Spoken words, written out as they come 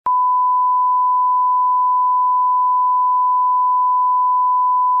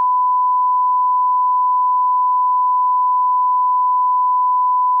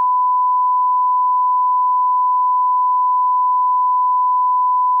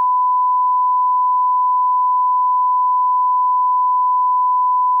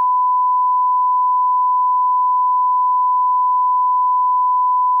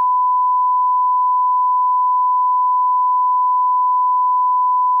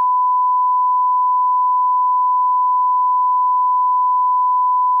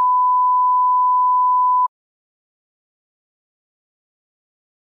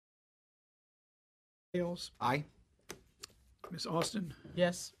Wells. Aye. Ms. Austin.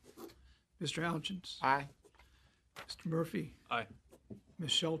 Yes. Mr. Algins. Aye. Mr. Murphy. Aye.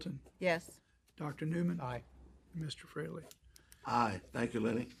 Ms. Shelton. Yes. Dr. Newman. Aye. And Mr. Fraley. Aye. Thank you,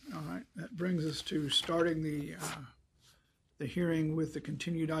 Lenny. All right, that brings us to starting the hearing with the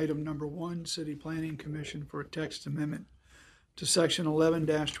continued item number 1, City Planning Commission for a text amendment to Section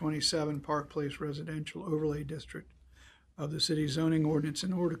 11-27 Park Place Residential Overlay District of the City Zoning Ordinance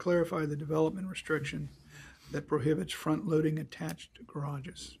in order to clarify the development restriction that prohibits front-loading attached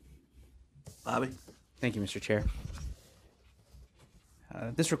garages. Bobby? Thank you, Mr. Chair.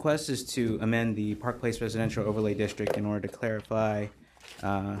 This request is to amend the Park Place Residential Overlay District in order to clarify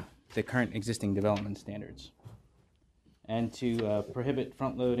the current existing development standards and to prohibit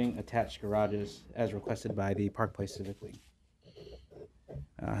front-loading attached garages as requested by the Park Place Civic League.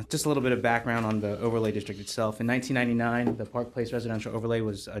 Just a little bit of background on the overlay district itself. In 1999, the Park Place Residential Overlay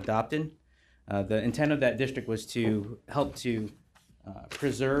was adopted. The intent of that district was to help to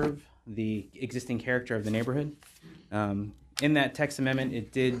preserve the existing character of the neighborhood. In that text amendment,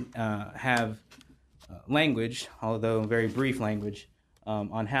 it did have language, although very brief language,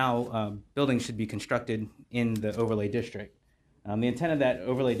 on how buildings should be constructed in the overlay district. The intent of that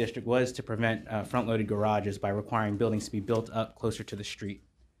overlay district was to prevent front-loaded garages by requiring buildings to be built up closer to the street.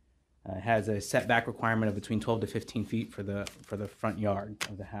 It has a setback requirement of between 12 to 15 feet for the front yard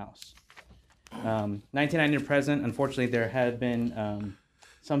of the house. 1990 to present, unfortunately, there have been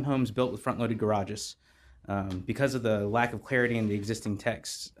some homes built with front-loaded garages. Because of the lack of clarity in the existing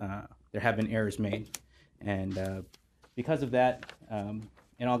text, there have been errors made. And because of that,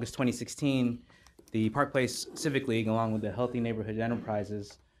 in August 2016, the Park Place Civic League, along with the Healthy Neighborhood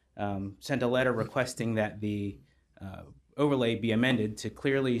Enterprises, sent a letter requesting that the overlay be amended to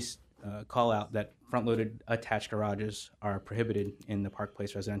clearly call out that front-loaded attached garages are prohibited in the Park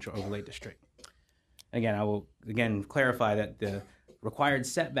Place Residential Overlay District. Again, I will clarify that the required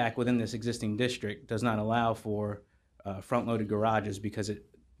setback within this existing district does not allow for front-loaded garages because it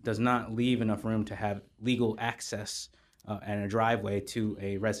does not leave enough room to have legal access and a driveway to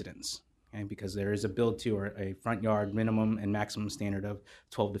a residence, okay? Because there is a build-to or a front yard minimum and maximum standard of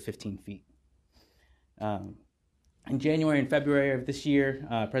 12 to 15 feet. In January and February of this year,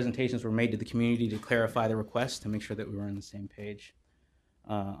 presentations were made to the community to clarify the request to make sure that we were on the same page.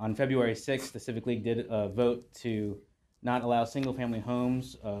 On February 6th, the Civic League did vote to not allow single-family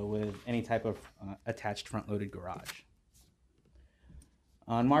homes with any type of attached front-loaded garage.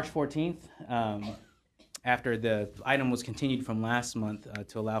 On March 14th, after the item was continued from last month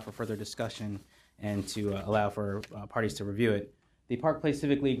to allow for further discussion and to allow for parties to review it, the Park Place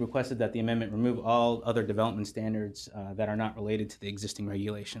Civic League requested that the amendment remove all other development standards that are not related to the existing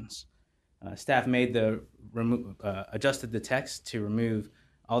regulations. Staff made adjusted the text to remove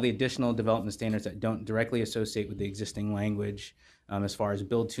all the additional development standards that don't directly associate with the existing language, as far as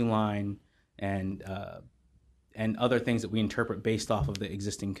build-to line and other things that we interpret based off of the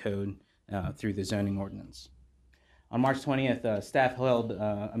existing code through the zoning ordinance. On March 20th, staff held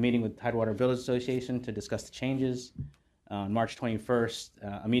a meeting with Tidewater Village Association to discuss the changes. On March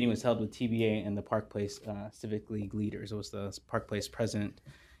 21st, a meeting was held with TBA and the Park Place Civic League leaders. It was the Park Place president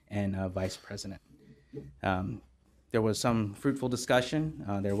and vice president. There was some fruitful discussion.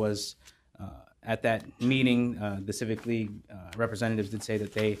 There was, at that meeting, the Civic League representatives did say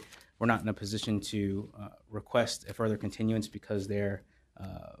that they were not in a position to request a further continuance because their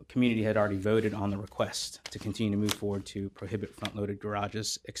community had already voted on the request to continue to move forward to prohibit front-loaded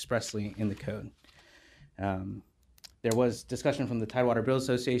garages expressly in the code. There was discussion from the Tidewater Village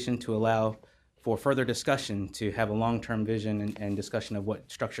Association to allow for further discussion to have a long-term vision and discussion of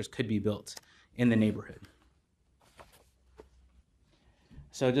what structures could be built in the neighborhood.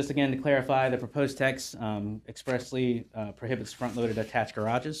 So just again to clarify, the proposed text expressly prohibits front-loaded attached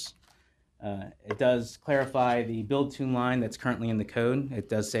garages. It does clarify the build-to line that's currently in the code. It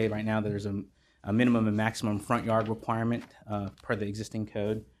does say right now that there's a minimum and maximum front yard requirement per the existing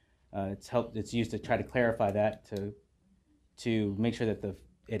code. It's used to try to clarify that to make sure that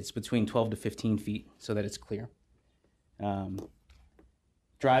it's between 12 to 15 feet so that it's clear.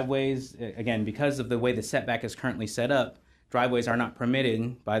 Driveways, again, because of the way the setback is currently set up, driveways are not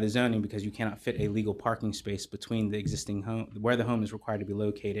permitted by the zoning because you cannot fit a legal parking space between the existing home, where the home is required to be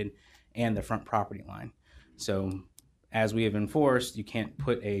located, and the front property line. So, as we have enforced, you can't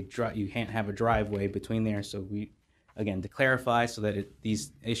have a driveway between there. So to clarify, so that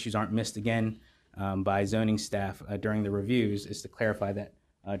these issues aren't missed again by zoning staff during the reviews, is to clarify that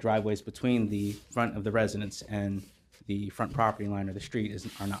driveways between the front of the residence and the front property line or the street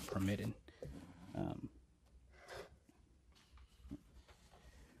are not permitted.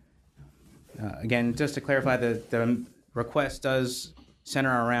 Again, just to clarify, the request does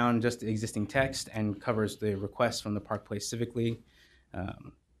center around just the existing text and covers the request from the Park Place Civic League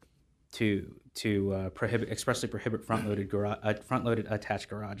to expressly prohibit front-loaded attached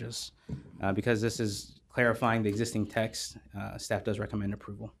garages. Because this is clarifying the existing text, staff does recommend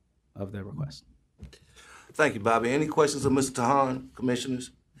approval of the request. Thank you, Bobby. Any questions of Mr. Tahan,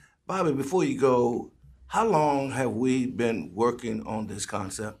 commissioners? Bobby, before you go, how long have we been working on this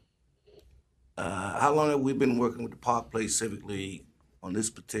concept? How long have we been working with the Park Place Civic League on this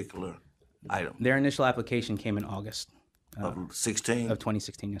particular item? Their initial application came in August Of 16? of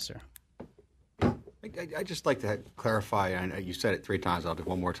 2016, yes, sir. I'd just like to clarify, and you said it 3 times, I'll do it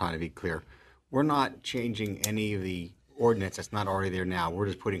one more time to be clear. We're not changing any of the ordinance that's not already there now. We're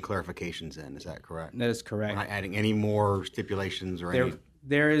just putting clarifications in. Is that correct? That is correct. We're not adding any more stipulations or any...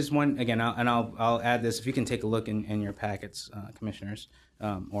 There is one, again, I'll add this. If you can take a look in your packets, commissioners,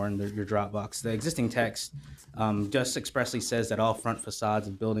 or in your Dropbox. The existing text just expressly says that all front facades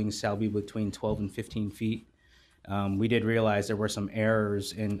of buildings shall be between 12 and 15 feet. We did realize there were some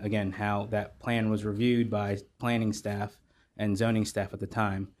errors in, again, how that plan was reviewed by planning staff and zoning staff at the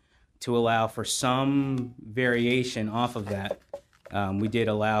time. To allow for some variation off of that, we did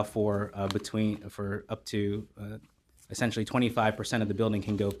allow for up to essentially 25% of the building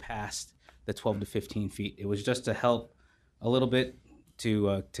can go past the 12 to 15 feet. It was just to help a little bit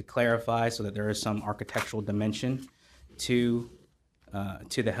to clarify so that there is some architectural dimension to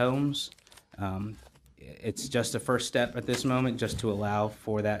the homes. It's just a first step at this moment, just to allow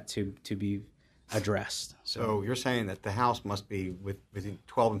for that to be addressed. So you're saying that the house must be within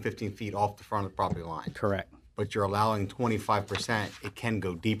 12 and 15 feet off the front of the property line? Correct. But you're allowing 25%. It can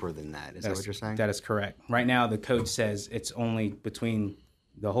go deeper than that. Is that what you're saying? That is correct. Right now, the code says it's only between,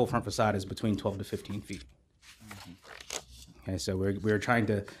 the whole front facade is between 12 to 15 feet. Okay, so we're trying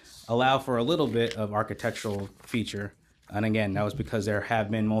to allow for a little bit of architectural feature. And again, that was because there have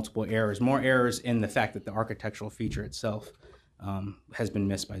been multiple errors, more errors in the fact that the architectural feature itself has been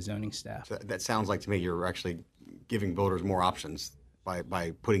missed by zoning staff. So that sounds like to me you're actually giving voters more options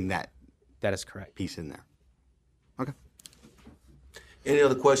by putting that That is correct. piece in there. Okay. Any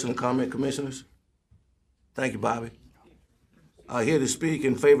other question or comment, commissioners? Thank you, Bobby. Here to speak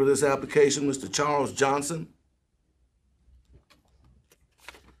in favor of this application, Mr. Charles Johnson.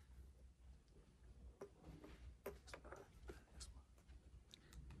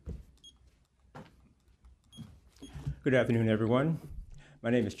 Good afternoon, everyone. My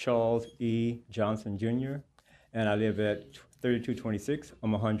name is Charles E. Johnson, Jr., and I live at 3226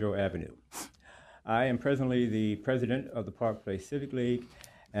 Omohundro Avenue. I am presently the president of the Park Place Civic League,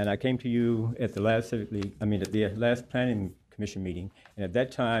 and I came to you at the last at the last Planning Commission meeting, and at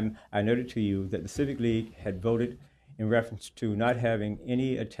that time, I noted to you that the Civic League had voted in reference to not having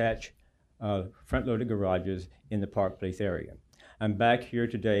any attached front-loaded garages in the Park Place area. I'm back here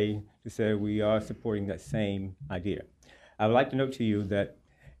today to say we are supporting that same idea. I would like to note to you that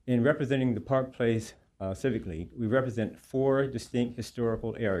in representing the Park Place Civic League, we represent 4 distinct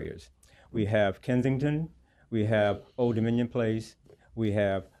historical areas. We have Kensington, we have Old Dominion Place, we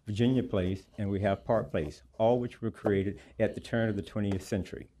have Virginia Place, and we have Park Place, all which were created at the turn of the 20th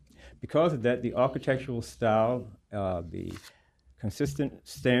century. Because of that, the architectural style, the consistent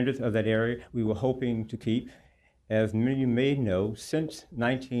standards of that area, we were hoping to keep. As many of you may know, since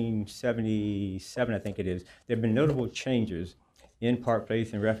 1977, I think it is, there have been notable changes in Park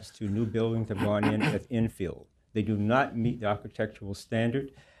Place in reference to new buildings that have gone in as infill. They do not meet the architectural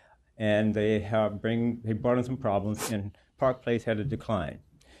standard, and they brought in some problems, and Park Place had a decline.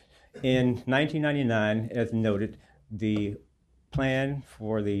 In 1999, as noted, the plan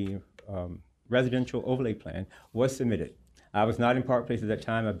for the residential overlay plan was submitted. I was not in Park Place at that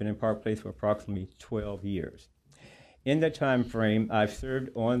time. I've been in Park Place for approximately 12 years. In that time frame, I've served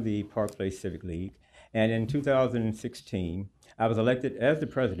on the Park Place Civic League, and in 2016, I was elected as the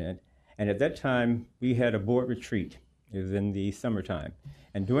president, and at that time, we had a board retreat. It was in the summertime,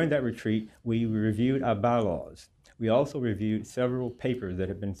 and during that retreat, we reviewed our bylaws. We also reviewed several papers that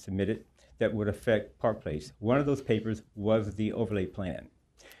had been submitted that would affect Park Place. One of those papers was the overlay plan.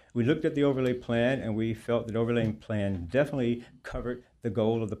 We looked at the overlay plan, and we felt that the overlay plan definitely covered the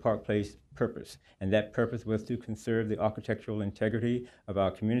goal of the Park Place purpose, and that purpose was to conserve the architectural integrity of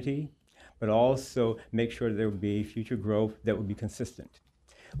our community, but also make sure there would be future growth that would be consistent.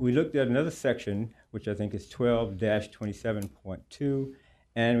 We looked at another section, which I think is 12-27.2,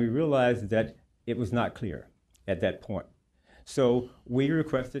 and we realized that it was not clear at that point. So we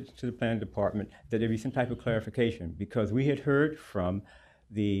requested to the planning department that there be some type of clarification, because we had heard from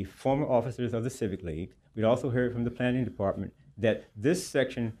the former officers of the Civic League. We'd also heard from the planning department that this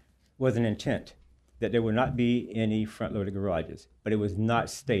section was an intent that there would not be any front-loaded garages, but it was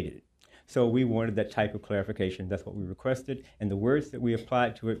not stated. So we wanted that type of clarification. That's what we requested. And the words that we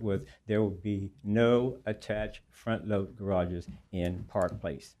applied to it was there will be no attached front-load garages in Park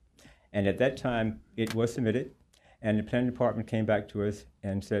Place. And at that time, it was submitted. And the planning department came back to us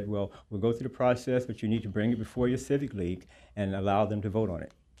and said, well, we'll go through the process, but you need to bring it before your civic league and allow them to vote on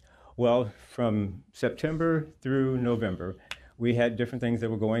it. Well, from September through November, we had different things that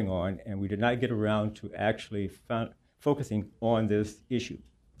were going on, and we did not get around to actually focusing on this issue.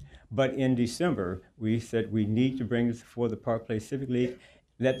 But in December, we said we need to bring this before the Park Place Civic League,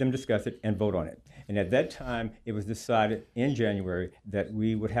 let them discuss it and vote on it. And at that time, it was decided in January that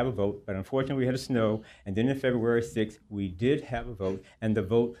we would have a vote, but unfortunately we had a snow, and then in February 6th, we did have a vote, and the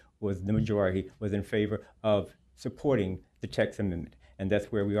vote was, the majority was in favor of supporting the text amendment, and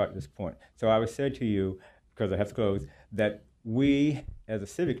that's where we are at this point. So I would say to you, because I have to close, that we, as a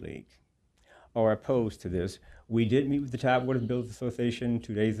Civic League, are opposed to this. We did meet with the Tidewater Builders Association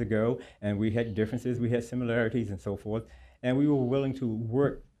 2 days ago, and we had differences, we had similarities and so forth, and we were willing to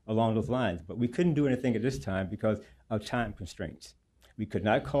work along those lines, but we couldn't do anything at this time because of time constraints. We could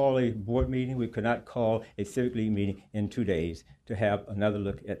not call a board meeting, we could not call a Civic League meeting in 2 days to have another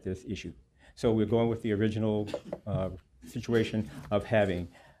look at this issue. So we're going with the original situation of having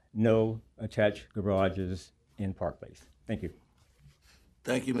no attached garages in Park Place. Thank you.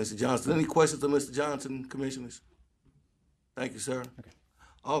 Thank you, Mr. Johnson. Any questions of Mr. Johnson, commissioners? Thank you, sir. Okay.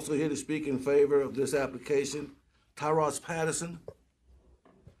 Also here to speak in favor of this application, Tyros Patterson.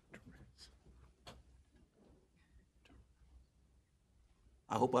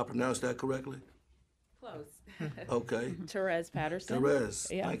 I hope I pronounced that correctly. Close. Okay. Therese Patterson. Therese,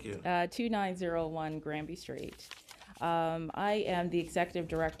 Yeah. thank you. 2901 Granby Street. I am the Executive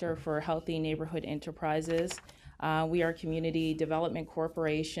Director for Healthy Neighborhood Enterprises. We are a community development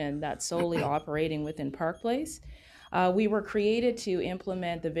corporation that's solely operating within Park Place. We were created to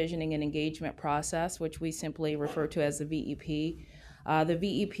implement the visioning and engagement process, which we simply refer to as the VEP. The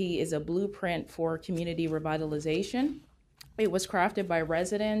VEP is a blueprint for community revitalization. It was crafted by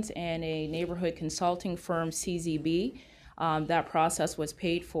residents and a neighborhood consulting firm, CZB. That process was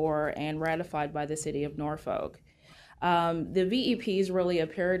paid for and ratified by the city of Norfolk. The VEP is really a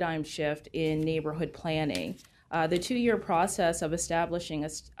paradigm shift in neighborhood planning. The 2-year process of establishing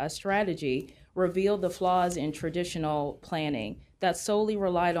a strategy revealed the flaws in traditional planning that solely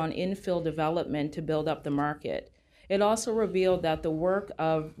relied on infill development to build up the market. It also revealed that the work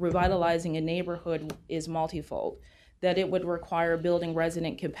of revitalizing a neighborhood is multifold, that it would require building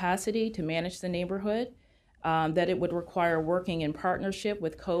resident capacity to manage the neighborhood, that it would require working in partnership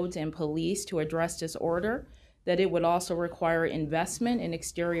with codes and police to address disorder, that it would also require investment in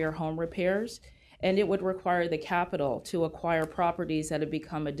exterior home repairs, and it would require the capital to acquire properties that have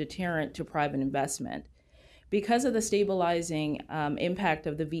become a deterrent to private investment. Because of the stabilizing impact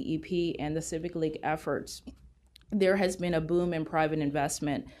of the VEP and the Civic League efforts, there has been a boom in private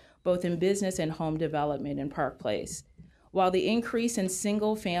investment, both in business and home development in Park Place. While the increase in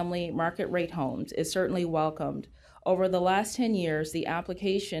single-family market rate homes is certainly welcomed, over the last 10 years, the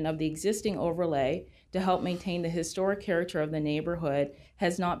application of the existing overlay to help maintain the historic character of the neighborhood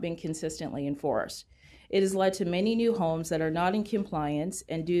has not been consistently enforced. It has led to many new homes that are not in compliance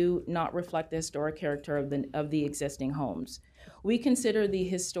and do not reflect the historic character of the existing homes. We consider the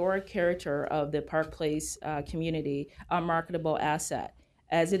historic character of the Park Place community a marketable asset,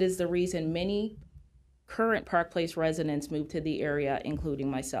 as it is the reason many current Park Place residents moved to the area, including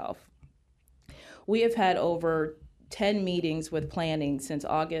myself. We have had over 10 meetings with planning since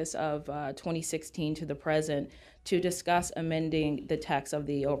August of 2016 to the present to discuss amending the text of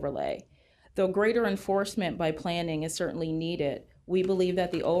the overlay. Though greater enforcement by planning is certainly needed, we believe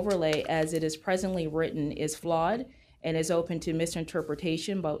that the overlay as it is presently written is flawed and is open to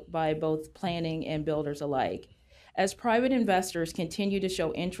misinterpretation by both planning and builders alike. As private investors continue to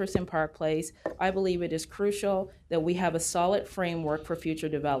show interest in Park Place, I believe it is crucial that we have a solid framework for future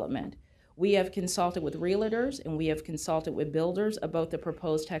development. We have consulted with realtors and we have consulted with builders about the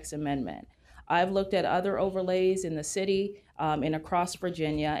proposed text amendment. I've looked at other overlays in the city and across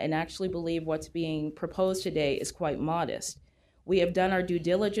Virginia and actually believe what's being proposed today is quite modest. We have done our due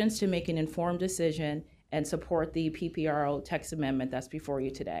diligence to make an informed decision and support the PPRO text amendment that's before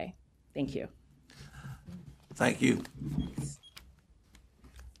you today. Thank you. Thank you.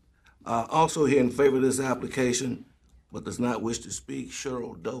 Also here in favor of this application, but does not wish to speak,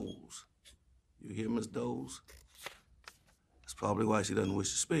 Cheryl Doles. You hear Ms. Doles? That's probably why she doesn't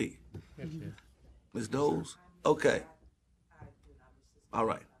wish to speak. Ms. Doles? Okay. All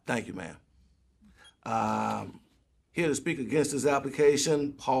right. Thank you, ma'am. Here to speak against this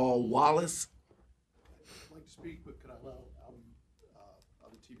application, Paul Wallace. I'd like to speak, but could I allow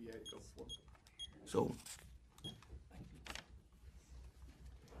the TBA to go before? So,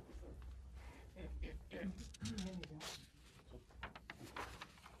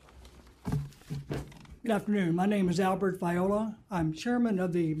 Good afternoon. My name is Albert Viola. I'm chairman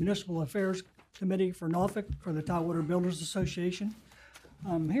of the Municipal Affairs Committee for Norfolk for the Tidewater Builders Association.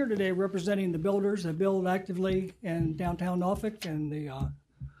 I'm here today representing the builders that build actively in downtown Norfolk and the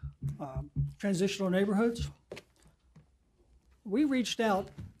transitional neighborhoods. We reached out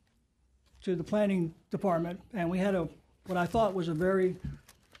to the planning department and we had what I thought was a very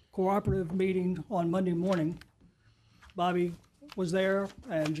cooperative meeting on Monday morning. Bobby was there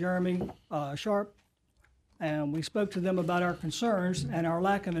and Jeremy Sharp, and we spoke to them about our concerns and our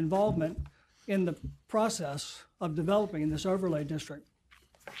lack of involvement in the process of developing this overlay district.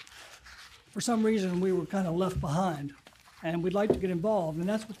 For some reason, we were kind of left behind, and we'd like to get involved, and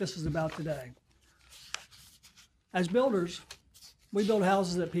that's what this is about today. As builders, we build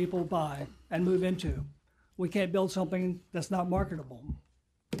houses that people buy and move into. We can't build something that's not marketable.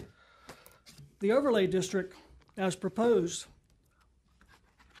 The overlay district, as proposed,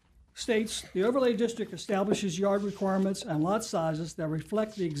 states the overlay district establishes yard requirements and lot sizes that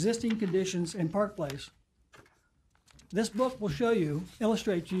reflect the existing conditions in Park Place. This book will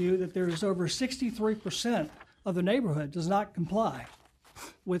illustrate to you that there is over 63% of the neighborhood does not comply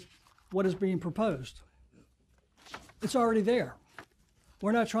with what is being proposed. It's already there.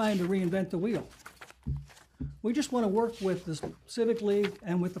 We're not trying to reinvent the wheel. We just want to work with the Civic League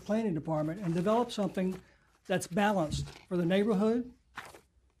and with the planning department and develop something that's balanced for the neighborhood,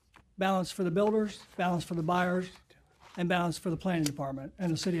 balanced for the builders, balanced for the buyers, and balanced for the planning department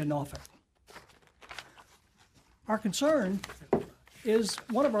and the city of Norfolk. One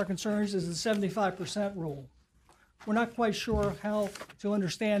of our concerns is the 75% rule. We're not quite sure how to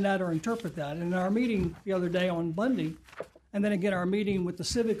understand that or interpret that. And in our meeting the other day on Monday, and then again our meeting with the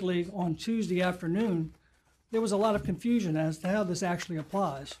Civic League on Tuesday afternoon, there was a lot of confusion as to how this actually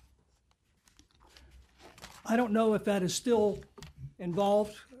applies. I don't know if that is still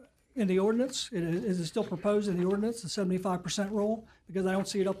involved in the ordinance. Is it still proposed in the ordinance, the 75% rule? Because I don't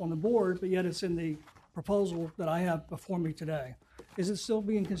see it up on the board, but yet it's in the proposal that I have before me today. Is it still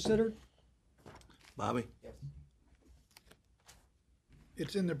being considered? Bobby?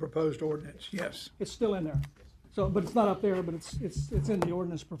 It's in the proposed ordinance, yes. It's still in there. So, but it's not up there, but it's in the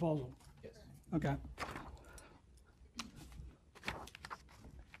ordinance proposal. Yes. Okay.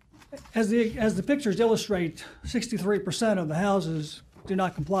 As the pictures illustrate, 63% of the houses do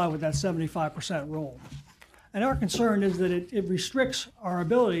not comply with that 75% rule. And our concern is that it restricts our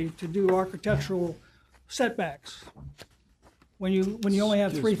ability to do architectural setbacks when you only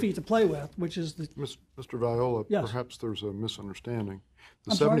have 3 feet to play with, which is the... Mr. Viola, Yes. perhaps there's a misunderstanding.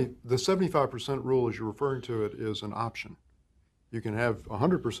 I'm sorry? The 75% rule, as you're referring to it, is an option. You can have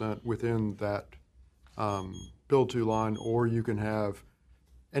 100% within that build-to line, or you can have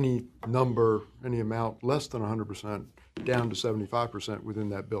any number, any amount less than 100% down to 75% within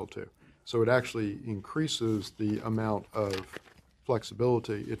that build-to. So it actually increases the amount of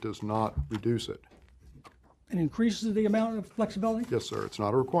flexibility. It does not reduce it. It increases the amount of flexibility? Yes, sir. It's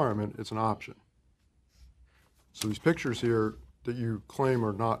not a requirement. It's an option. So these pictures here that you claim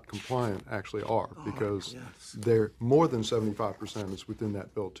are not compliant actually are, because they're more than 75% is within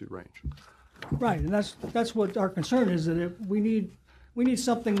that build-to range. Right, and that's what our concern is, that we need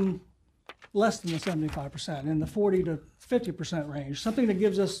something less than the 75%, in the 40 to 50% range, something that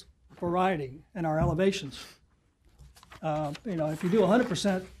gives us variety in our elevations. If you do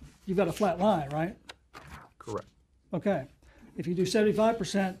 100%, you've got a flat line, right? Correct. Okay. If you do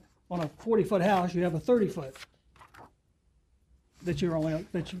 75% on a 40-foot house, you have a 30-foot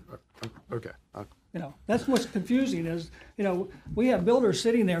Okay. That's what's confusing is, we have builders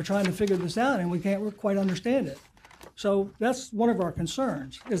sitting there trying to figure this out and we can't quite understand it. So that's one of our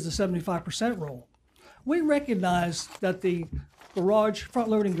concerns, is the 75% rule. We recognize that the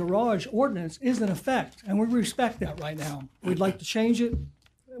front-loading garage ordinance is in effect, and we respect that right now. We'd like to change it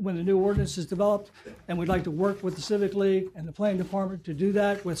when the new ordinance is developed, and we'd like to work with the Civic League and the Planning Department to do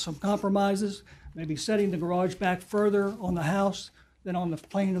that with some compromises, maybe setting the garage back further on the house than on the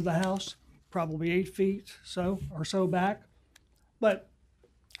plane of the house, probably 8 feet or so back. But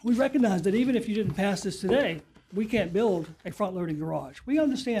we recognize that even if you didn't pass this today, we can't build a front-loading garage. We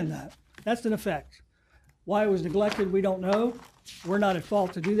understand that. That's an effect. Why it was neglected, we don't know. We're not at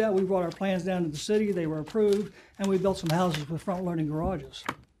fault to do that. We brought our plans down to the city, they were approved, and we built some houses with front-loading garages.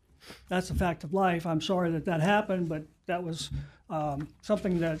 That's a fact of life. I'm sorry that happened, but that was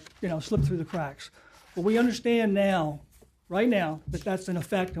something that slipped through the cracks. But we understand now, right now, that that's in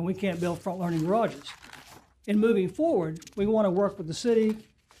effect and we can't build front-loading garages. In moving forward, we want to work with the city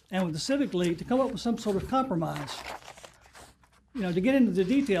and with the Civic League to come up with some sort of compromise. You know, to get into the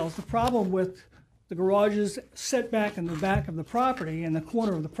details, the problem with the garages set back in the back of the property, in the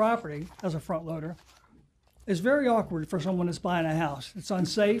corner of the property as a front loader, is very awkward for someone that's buying a house. It's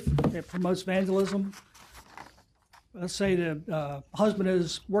unsafe, it promotes vandalism. Let's say the husband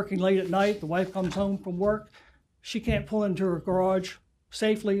is working late at night, the wife comes home from work, she can't pull into her garage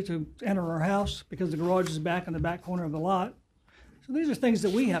safely to enter her house because the garage is back in the back corner of the lot. So these are things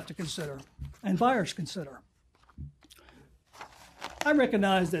that we have to consider and buyers consider. I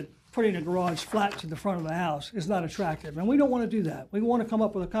recognize that putting a garage flat to the front of the house is not attractive, and we don't want to do that. We want to come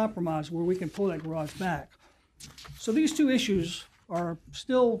up with a compromise where we can pull that garage back. So these two issues are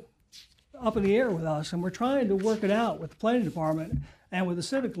still up in the air with us, and we're trying to work it out with the planning department and with the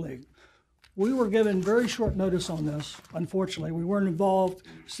Civic League. We were given very short notice on this, unfortunately. We weren't involved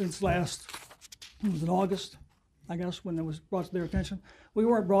since last, it was in August, I guess, when it was brought to their attention. We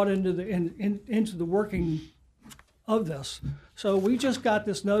weren't brought into the working of this. So we just got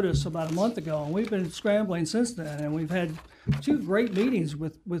this notice about a month ago, and we've been scrambling since then, and we've had 2 great meetings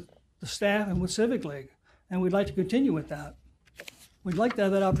with the staff and with Civic League, and we'd like to continue with that. We'd like to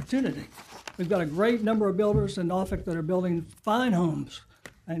have that opportunity. We've got a great number of builders in Norfolk that are building fine homes,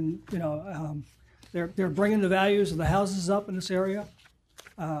 and they're bringing the values of the houses up in this area.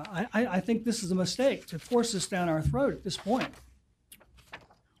 I think this is a mistake to force this down our throat at this point.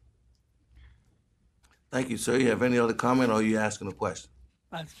 Thank you, sir. You have any other comment, or are you asking a question?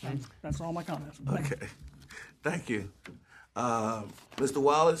 That's all my comments. Okay. Thank you. Mr.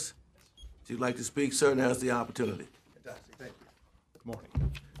 Wallace, if you'd like to speak, sir, now's the opportunity. Fantastic. Thank you. Good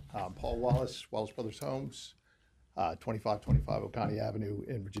morning. Paul Wallace, Wallace Brothers Homes, 2525 Oconee Avenue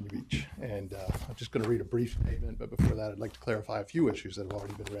in Virginia Beach. And I'm just going to read a brief statement, but before that, I'd like to clarify a few issues that have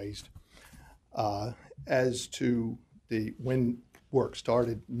already been raised. As to when work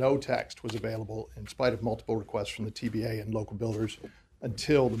started, no text was available in spite of multiple requests from the TBA and local builders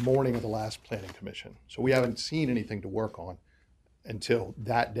until the morning of the last planning commission. So we haven't seen anything to work on until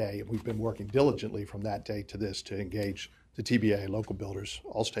that day. And we've been working diligently from that day to this to engage the TBA, local builders,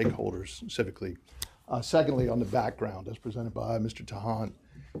 all stakeholders, Civic League. Secondly, on the background, as presented by Mr. Tahan,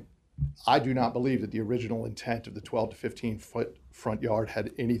 I do not believe that the original intent of the 12 to 15 foot front yard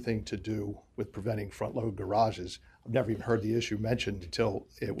had anything to do with preventing front load garages. I've never even heard the issue mentioned until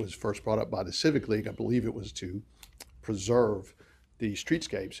it was first brought up by the Civic League. I believe it was to preserve the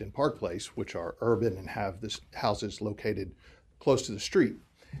streetscapes in Park Place, which are urban and have this houses located close to the street.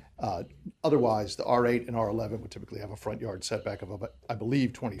 Otherwise, the R8 and R11 would typically have a front yard setback of, I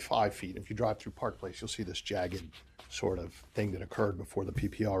believe, 25 feet. If you drive through Park Place, you'll see this jagged sort of thing that occurred before the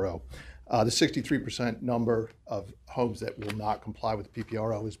PPRO. The 63% number of homes that will not comply with the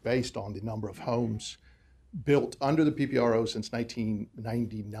PPRO is based on the number of homes built under the PPRO since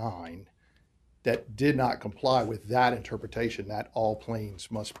 1999 that did not comply with that interpretation, that all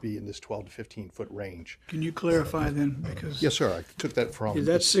planes must be in this 12 to 15 foot range. Can you clarify then? Because Yes, sir. I took that from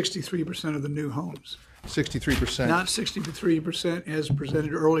that's 63% of the new homes, 63%. not 63% as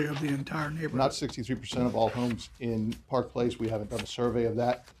presented earlier of the entire neighborhood. Not 63% of all homes in Park Place. We haven't done a survey of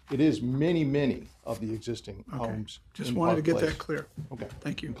that. It is many, many of the existing homes. Just in wanted to Park get Place. that clear. Okay.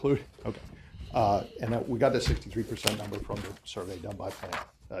 Thank you. Include, okay. And we got the 63% number from the survey done by Plan.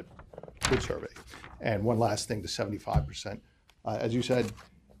 Good survey. And one last thing, the 75%. As you said,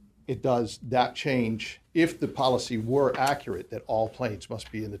 it does that change if the policy were accurate that all planes must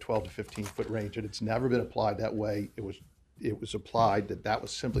be in the 12 to 15 foot range, and it's never been applied that way. It was applied that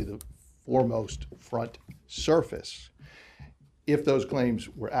was simply the foremost front surface. If those claims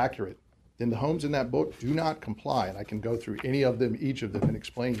were accurate, then the homes in that book do not comply, and I can go through any of them, each of them, and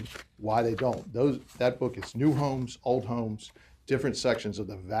explain why they don't. That book is new homes, old homes, different sections of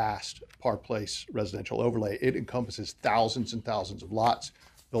the vast Park Place residential overlay. It encompasses thousands and thousands of lots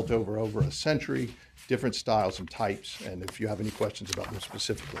built over a century, different styles and types. And if you have any questions about them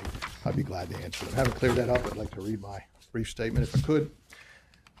specifically, I'd be glad to answer them. Having cleared that up, I'd like to read my brief statement if I could.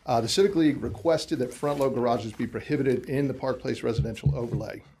 The Civic League requested that front load garages be prohibited in the Park Place residential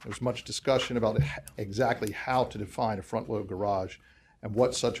overlay. There was much discussion about exactly how to define a front load garage and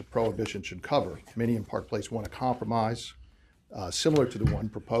what such a prohibition should cover. Many in Park Place want a compromise similar to the one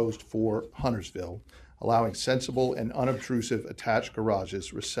proposed for Huntersville, allowing sensible and unobtrusive attached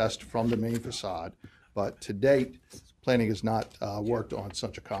garages recessed from the main facade. But to date, planning has not worked on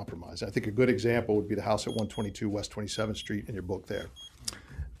such a compromise. I think a good example would be the house at 122 West 27th Street in your book there.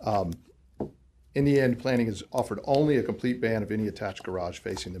 In the end, planning has offered only a complete ban of any attached garage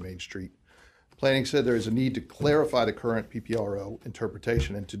facing the main street. Planning said there is a need to clarify the current PPRO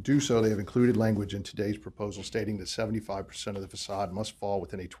interpretation, and to do so, they have included language in today's proposal stating that 75% of the facade must fall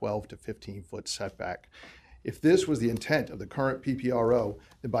within a 12 to 15-foot setback. If this was the intent of the current PPRO,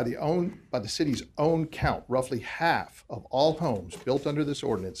 then by the city's own count, roughly half of all homes built under this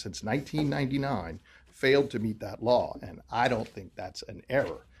ordinance since 1999 failed to meet that law, and I don't think that's an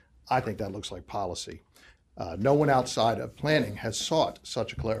error. I think that looks like policy. No one outside of planning has sought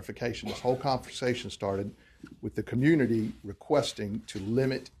such a clarification. This whole conversation started with the community requesting to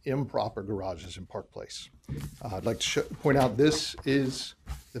limit improper garages in Park Place. I'd like to point out this is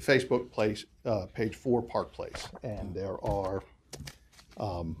the Facebook page for Park Place, and there are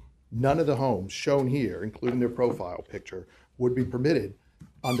none of the homes shown here, including their profile picture, would be permitted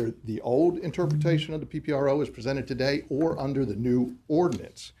under the old interpretation of the PPRO as presented today or under the new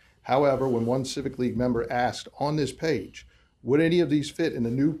ordinance. However, when one Civic League member asked on this page, would any of these fit in the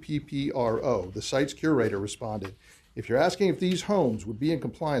new PPRO, the site's curator responded, if you're asking if these homes would be in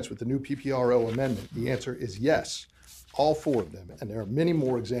compliance with the new PPRO amendment, the answer is yes, all 4 of them, and there are many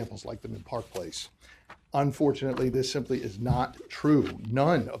more examples like them in Park Place. Unfortunately, this simply is not true.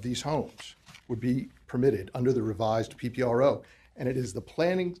 None of these homes would be permitted under the revised PPRO, and it is the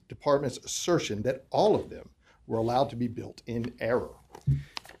planning department's assertion that all of them were allowed to be built in error.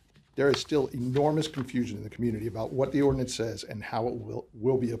 There is still enormous confusion in the community about what the ordinance says and how it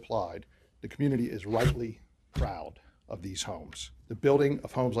will be applied. The community is rightly proud of these homes. The building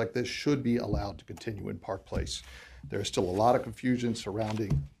of homes like this should be allowed to continue in Park Place. There is still a lot of confusion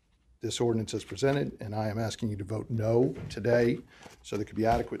surrounding this ordinance as presented, and I am asking you to vote no today so there can be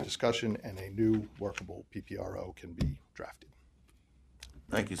adequate discussion and a new workable PPRO can be drafted.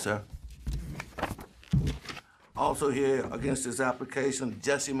 Thank you, sir. Also here against this application,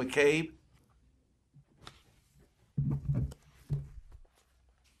 Jesse McCabe.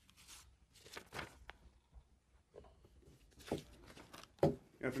 Good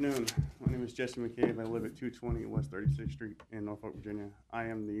afternoon. My name is Jesse McCabe. I live at 220 West 36th Street in Norfolk, Virginia. I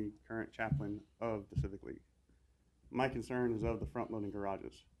am the current chaplain of the Civic League. My concern is of the front-loading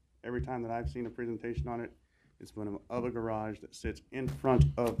garages. Every time that I've seen a presentation on it, it's been of a garage that sits in front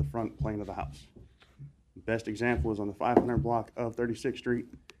of the front plane of the house. The best example is on the 500 block of 36th Street.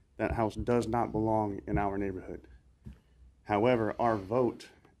 That house does not belong in our neighborhood. However, our vote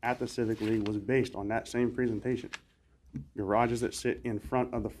at the Civic League was based on that same presentation. Garages that sit in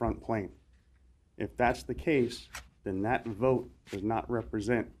front of the front plane. If that's the case, then that vote does not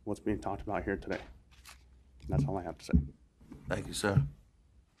represent what's being talked about here today. And that's all I have to say. Thank you, sir.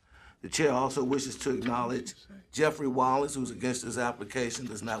 The chair also wishes to acknowledge Jeffrey Wallace, who's against this application,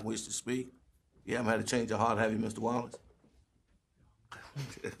 does not wish to speak. You haven't had a change of heart, have you, Mr. Wallace?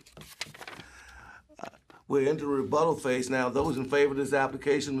 We're into the rebuttal phase now. Those in favor of this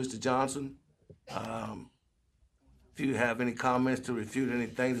application, Mr. Johnson, if you have any comments to refute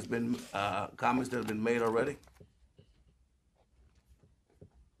anything that's been, comments that have been made already.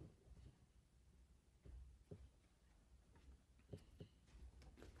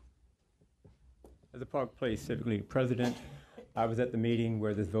 As the Park Place Civic League president, I was at the meeting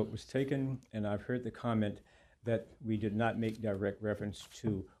where this vote was taken, and I've heard the comment that we did not make direct reference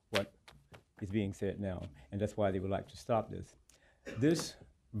to what is being said now, and that's why they would like to stop this. This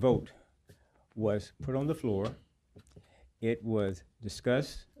vote was put on the floor. It was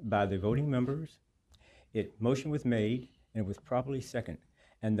discussed by the voting members. Motion was made, and it was properly seconded.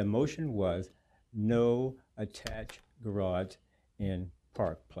 And the motion was no attached garage in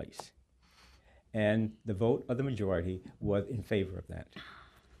Park Place. And the vote of the majority was in favor of that.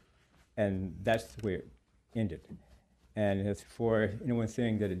 And that's where it ended. And as for anyone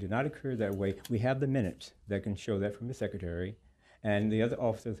saying that it did not occur that way, we have the minutes that can show that from the secretary and the other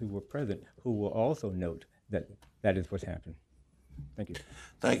officers who were present who will also note that that is what happened. Thank you.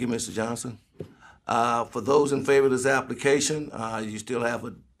 Thank you, Mr. Johnson. For those in favor of this application, you still have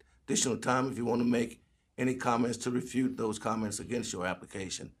additional time if you want to make any comments to refute those comments against your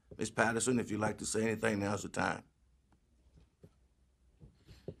application. Ms. Patterson, if you'd like to say anything, now's the time.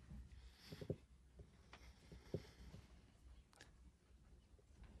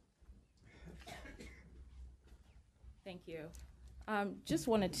 Thank you. Just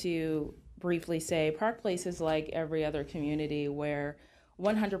wanted to briefly say Park Place is like every other community where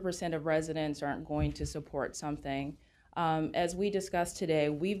 100% of residents aren't going to support something. As we discussed today,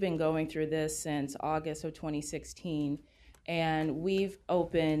 we've been going through this since August of 2016, and we've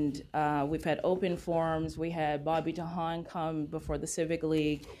had open forums. We had Bobby Tahan come before the Civic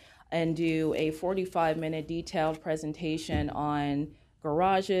League and do a 45-minute detailed presentation on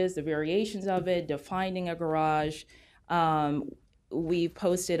garages, the variations of it, defining a garage. we've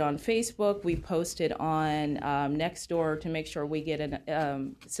posted on Facebook, we've posted on Nextdoor to make sure we get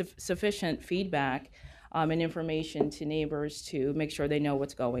sufficient feedback and information to neighbors to make sure they know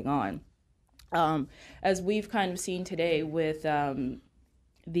what's going on. As we've kind of seen today with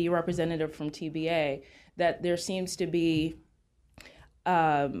the representative from TBA, that there seems to be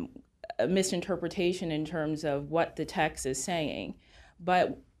a misinterpretation in terms of what the text is saying.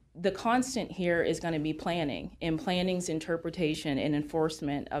 But the constant here is going to be planning, and planning's interpretation and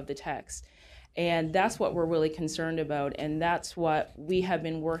enforcement of the text. And that's what we're really concerned about, and that's what we have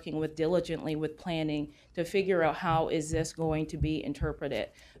been working with diligently with planning to figure out how is this going to be interpreted.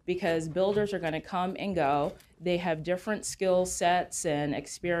 Because builders are going to come and go. They have different skill sets and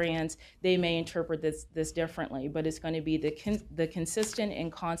experience. They may interpret this differently, but it's going to be the consistent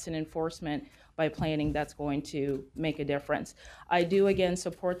and constant enforcement by planning that's going to make a difference. I do, again,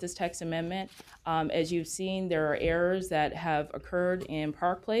 support this text amendment. As you've seen, there are errors that have occurred in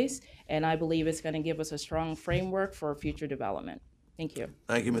Park Place, and I believe it's going to give us a strong framework for future development. Thank you.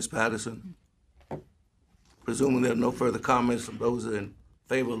 Thank you, Ms. Patterson. Presuming there are no further comments from those in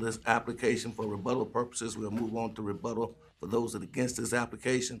favor of this application for rebuttal purposes, we'll move on to rebuttal for those that are against this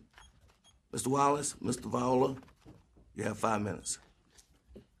application. Mr. Wallace, Mr. Viola, you have 5 minutes.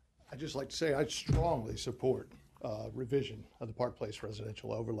 I'd just like to say I strongly support revision of the Park Place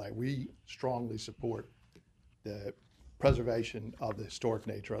residential overlay. We strongly support the preservation of the historic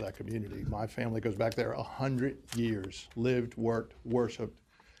nature of that community. My family goes back there 100 years, lived, worked, worshiped.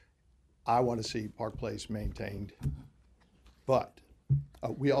 I want to see Park Place maintained, but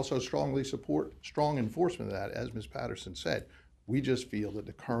we also strongly support strong enforcement of that. As Ms. Patterson said, we just feel that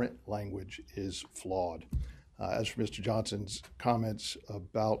the current language is flawed. As for Mr. Johnson's comments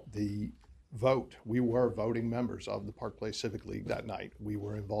about the vote, we were voting members of the Park Place Civic League that night. We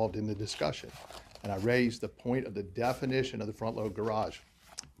were involved in the discussion, and I raised the point of the definition of the front load garage.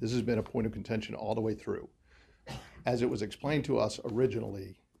 This has been a point of contention all the way through. As it was explained to us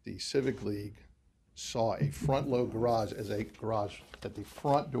originally, the Civic League saw a front load garage as a garage that the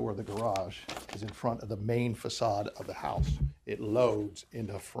front door of the garage is in front of the main facade of the house. It loads in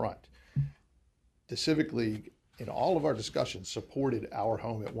the front. The Civic League, in all of our discussions, supported our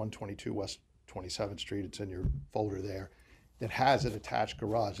home at 122 West 27th Street. It's in your folder there. That has an attached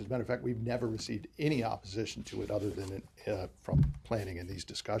garage. As a matter of fact, we've never received any opposition to it other than from planning in these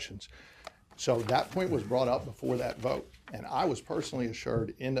discussions. So that point was brought up before that vote. And I was personally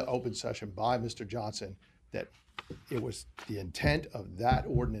assured in the open session by Mr. Johnson that it was the intent of that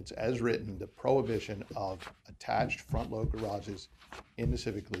ordinance as written, the prohibition of attached front load garages in the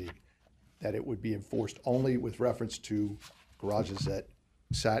Civic League, that it would be enforced only with reference to garages that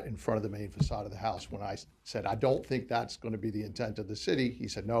sat in front of the main facade of the house. When I said, I don't think that's going to be the intent of the city, he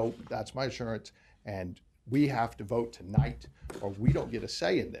said, no, that's my assurance, and we have to vote tonight or we don't get a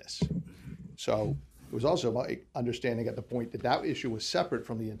say in this. So it was also my understanding at the point that that issue was separate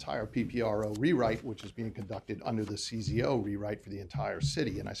from the entire PPRO rewrite, which is being conducted under the CZO rewrite for the entire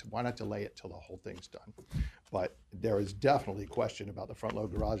city. And I said, why not delay it till the whole thing's done? But there is definitely question about the front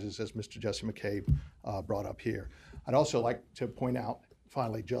load garages, as Mr. Jesse McCabe brought up here. I'd also like to point out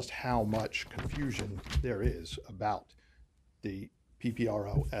finally just how much confusion there is about the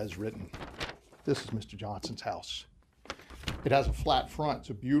PPRO as written. This is Mr. Johnson's house. It has a flat front. It's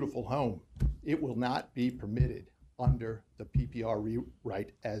a beautiful home. It will not be permitted under the PPR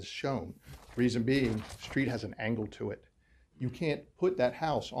rewrite as shown. Reason being, street has an angle to it. You can't put that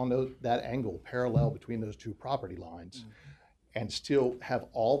house on that angle parallel between those two property lines and still have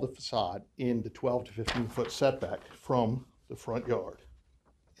all the facade in the 12 to 15 foot setback from the front yard.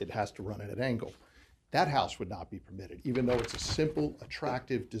 It has to run at an angle. That house would not be permitted, even though it's a simple,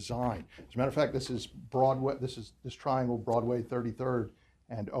 attractive design. As a matter of fact, this is Broadway. This triangle, Broadway 33rd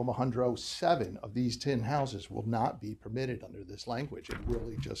and Omohundro. 7 of these 10 houses will not be permitted under this language. It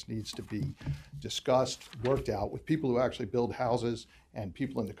really just needs to be discussed, worked out with people who actually build houses and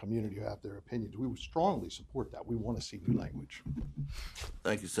people in the community who have their opinions. We would strongly support that. We want to see new language.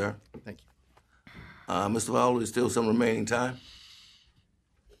 Thank you, sir. Thank you. Mr. Vowell, there's still some remaining time.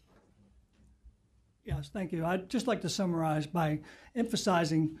 Yes, thank you. I'd just like to summarize by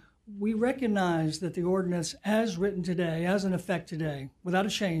emphasizing we recognize that the ordinance as written today, as in effect today, without a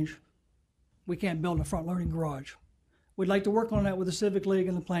change, we can't build a front-loading garage. We'd like to work on that with the Civic League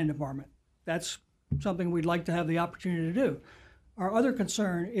and the Planning Department. That's something we'd like to have the opportunity to do. Our other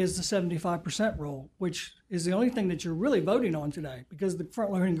concern is the 75% rule, which is the only thing that you're really voting on today because the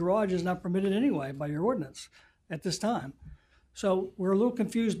front-loading garage is not permitted anyway by your ordinance at this time. So we're a little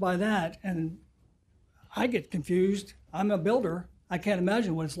confused by that, and I get confused. I'm a builder. I can't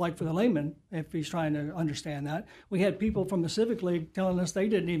imagine what it's like for the layman if he's trying to understand that. We had people from the Civic League telling us they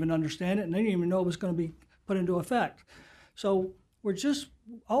didn't even understand it and they didn't even know it was going to be put into effect. So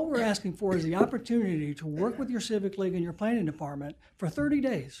all we're asking for is the opportunity to work with your Civic League and your planning department for 30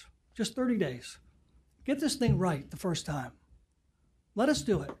 days, just 30 days. Get this thing right the first time. Let us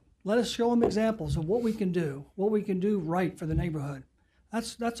do it. Let us show them examples of what we can do right for the neighborhood.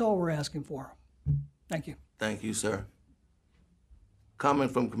 That's all we're asking for. Thank you. Thank you, sir. Comment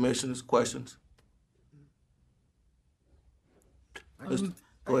from commissioners, questions?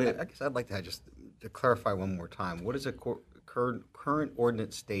 Go ahead. I guess I'd like to just to clarify one more time. What does a current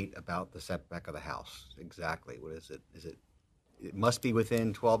ordinance state about the setback of the house exactly? What is it? It must be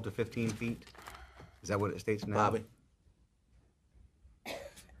within 12 to 15 feet? Is that what it states now? Bobby?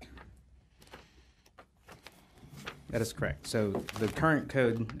 That is correct. So the current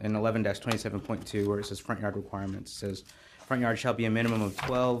code in 11-27.2, where it says front yard requirements, says front yard shall be a minimum of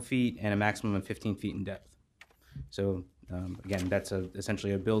 12 feet and a maximum of 15 feet in depth. So again, that's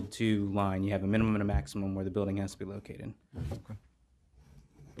essentially a build-to line. You have a minimum and a maximum where the building has to be located. Okay.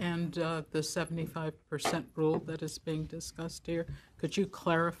 And the 75% rule that is being discussed here, could you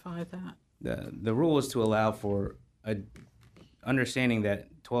clarify that? The rule is to allow for a understanding that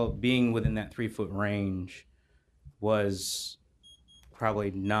being within that 3-foot range was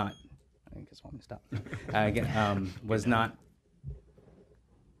probably not. I guess I want me to stop. Was not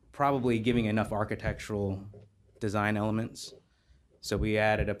probably giving enough architectural design elements. So we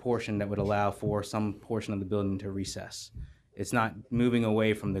added a portion that would allow for some portion of the building to recess. It's not moving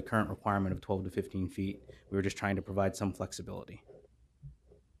away from the current requirement of 12 to 15 feet. We were just trying to provide some flexibility.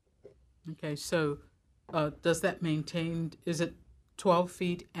 Okay, so does that maintain, is it 12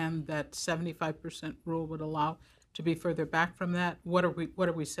 feet and that 75% rule would allow to be further back from that? What are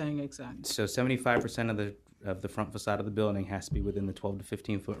we saying exactly? So 75% of the front facade of the building has to be within the 12 to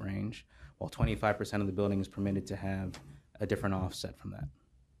 15 foot range, while 25% of the building is permitted to have a different offset from that.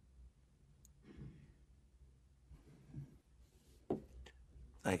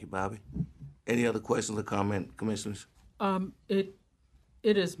 Thank you, Bobby. Any other questions or comment, commissioners? It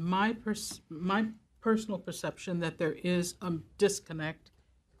is my personal perception that there is a disconnect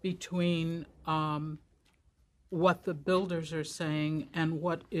between what the builders are saying and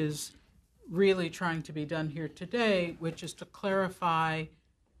what is really trying to be done here today, which is to clarify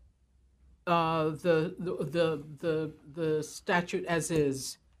the statute as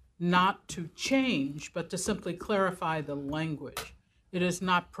is, not to change, but to simply clarify the language. It is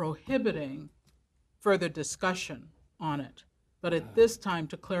not prohibiting further discussion on it, but at this time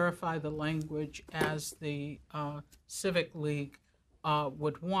to clarify the language as the Civic League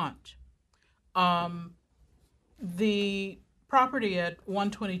would want. The property at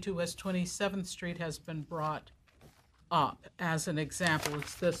 122 West 27th Street has been brought up as an example.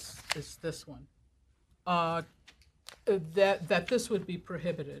 It's this one. That this would be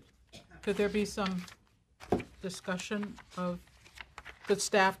prohibited. Could there be some discussion of, could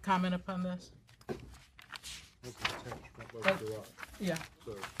staff comment upon this? Yeah.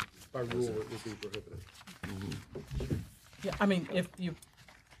 So by rule, it would be prohibited. Yeah, I mean, if you.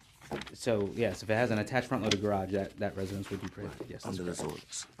 So yes, if it has an attached front-loaded garage, that residence would be prohibited. Yes, Under this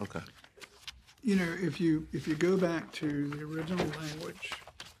ordinance. Okay. You know, if you go back to the original language,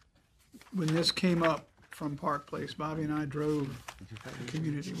 when this came up from Park Place, Bobby and I drove the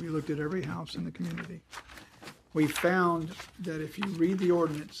community. We looked at every house in the community. We found that if you read the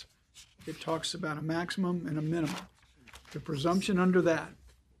ordinance, it talks about a maximum and a minimum. The presumption under that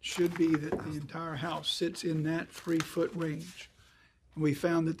should be that the entire house sits in that 3-foot range. And we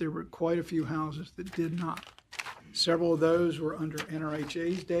found that there were quite a few houses that did not. Several of those were under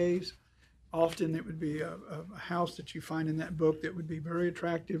NRHA's days. Often it would be a house that you find in that book that would be very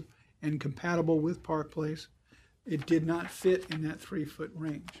attractive and compatible with Park Place. It did not fit in that 3-foot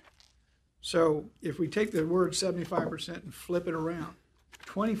range. So if we take the word 75% and flip it around,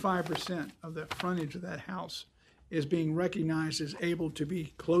 25% of the frontage of that house is being recognized as able to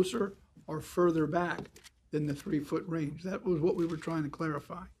be closer or further back than the 3-foot range. That was what we were trying to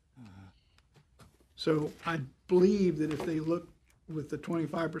clarify. So I believe that if they look with the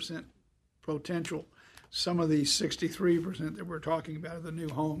 25% potential, some of these 63% that we're talking about of the new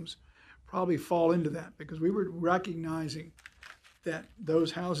homes probably fall into that, because we were recognizing that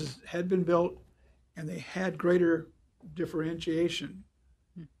those houses had been built and they had greater differentiation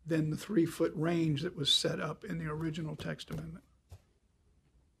than the 3-foot range that was set up in the original text amendment.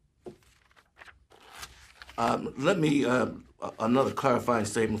 Let me, another clarifying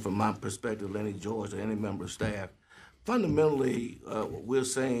statement from my perspective, Lenny George, or any member of staff. Fundamentally, we're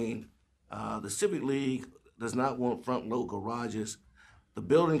saying the Civic League, does not want front load garages. The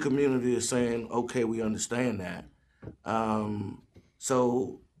building community is saying, okay, we understand that.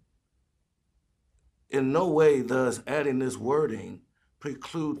 So in no way does adding this wording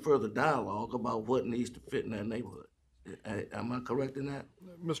preclude further dialogue about what needs to fit in that neighborhood. Am I correct in that?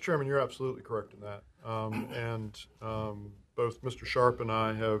 Mr. Chairman, you're absolutely correct in that. Both Mr. Sharp and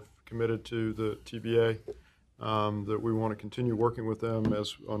I have committed to the TBA that we want to continue working with them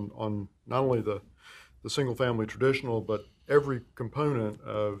as on not only the single-family traditional, but every component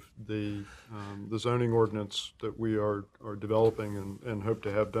of the zoning ordinance that we are developing and hope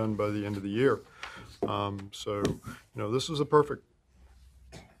to have done by the end of the year. So, this is a perfect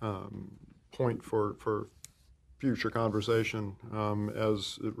point for future conversation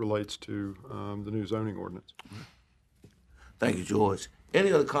as it relates to the new zoning ordinance. Thank you, George.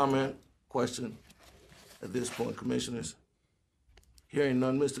 Any other comment, question at this point, commissioners? Hearing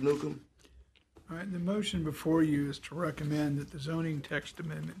none, Mr. Newcomb? All right, the motion before you is to recommend that the zoning text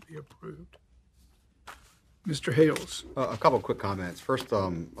amendment be approved. Mr. Hales. A couple of quick comments. First,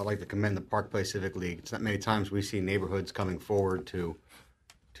 I'd like to commend the Park Place Civic League. It's not many times we see neighborhoods coming forward to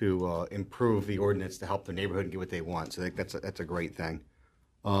improve the ordinance to help their neighborhood and get what they want. So I think that's a great thing.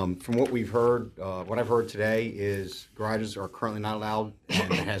 From what we've heard, what I've heard today is garages are currently not allowed,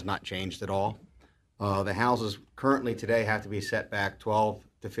 and it has not changed at all. The houses currently today have to be set back 12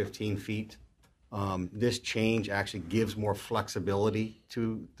 to 15 feet. This change actually gives more flexibility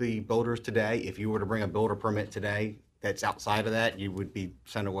to the builders today. If you were to bring a builder permit today that's outside of that, you would be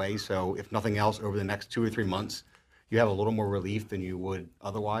sent away. So if nothing else, over the next 2 or 3 months, you have a little more relief than you would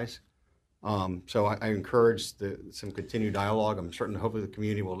otherwise. So I encourage some continued dialogue. I'm certain, hopefully, the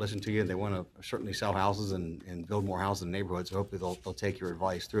community will listen to you. They want to certainly sell houses and build more houses in the neighborhood, so hopefully they'll take your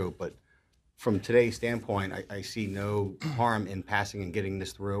advice through. But from today's standpoint, I see no harm in passing and getting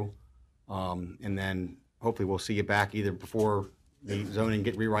this through. And then hopefully we'll see you back either before the zoning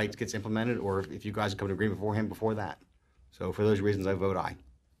rewrites gets implemented, or if you guys come to agreement beforehand before that. So for those reasons, I vote aye.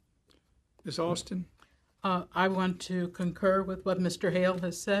 Ms. Austin? I want to concur with what Mr. Hale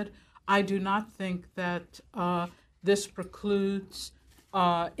has said. I do not think that this precludes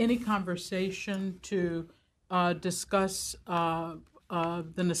any conversation to discuss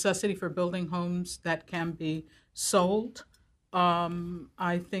the necessity for building homes that can be sold.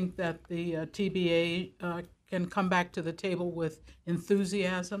 I think that the TBA can come back to the table with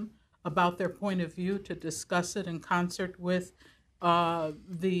enthusiasm about their point of view to discuss it in concert with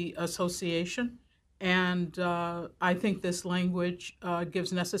the association. And I think this language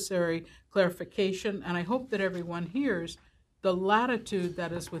gives necessary clarification, and I hope that everyone hears the latitude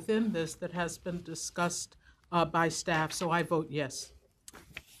that is within this that has been discussed by staff. So I vote yes.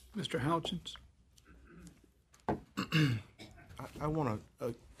 Mr. Houchins? I want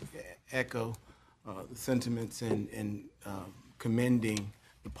to echo the sentiments in commending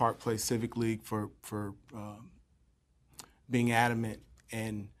the Park Place Civic League for being adamant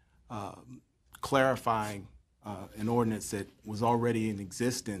and clarifying an ordinance that was already in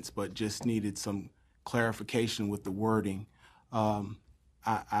existence but just needed some clarification with the wording. I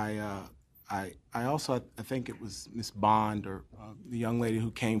also I think it was Ms. Bond or the young lady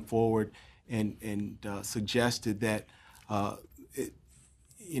who came forward and suggested that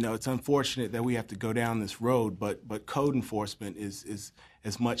it's unfortunate that we have to go down this road, but code enforcement is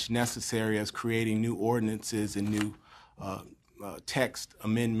as much necessary as creating new ordinances and new text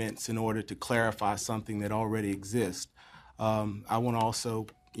amendments in order to clarify something that already exists. I want to also,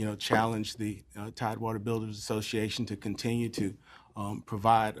 challenge the Tidewater Builders Association to continue to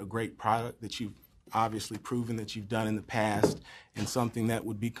provide a great product that you've obviously proven that you've done in the past and something that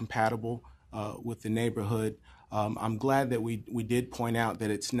would be compatible with the neighborhood. I'm glad that we did point out that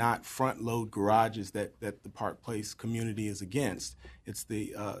it's not front-load garages that the Park Place community is against. It's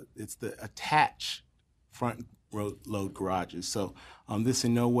the attached front-load garages. So this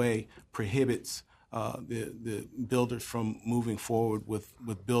in no way prohibits the builders from moving forward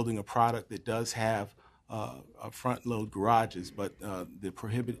with building a product that does have front-load garages, but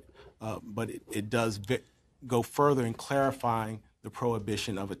it does go further in clarifying the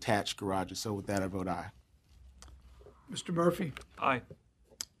prohibition of attached garages. So with that, I vote aye. Mr. Murphy? Aye.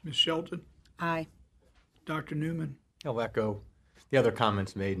 Ms. Shelton? Aye. Dr. Newman? I'll echo the other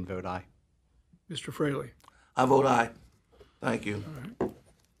comments made and vote aye. Mr. Fraley? I vote aye. Thank you. All right.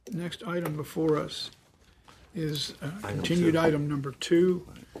 Next item before us is continued item number 2,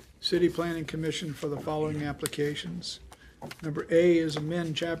 City Planning Commission for the following applications. Number A is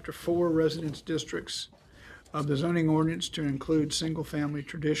amend Chapter 4 residence districts of the zoning ordinance to include single-family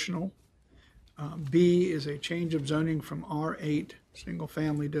traditional. B is a change of zoning from R8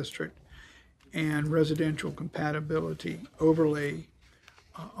 single-family district and residential compatibility overlay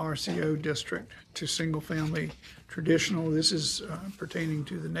RCO district to single-family traditional. This is pertaining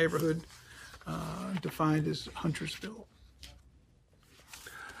to the neighborhood defined as Huntersville.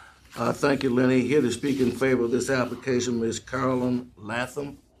 Thank you, Lenny. Here to speak in favor of this application, Ms. Carolyn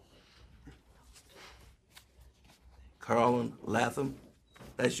Latham. Carolyn Latham?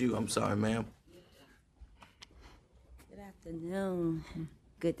 That's you, I'm sorry, ma'am. Good afternoon.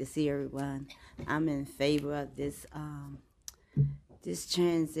 Good to see everyone. I'm in favor of this this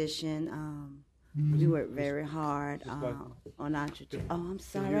transition. We worked very hard on our tradition. Oh, I'm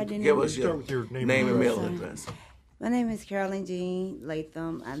sorry, I didn't Give know. us your name and mailing address. My name is Carolyn Jean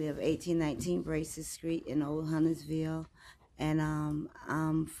Latham. I live 1819 Braces Street in Old Huntersville, and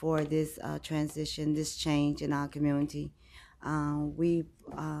I'm for this transition, this change in our community. We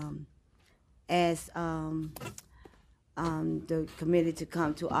asked the committee to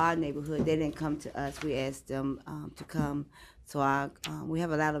come to our neighborhood. They didn't come to us. We asked them to come. So we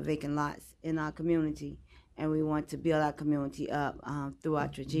have a lot of vacant lots in our community, and we want to build our community up through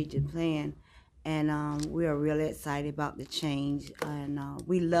our strategic plan. And we are really excited about the change. And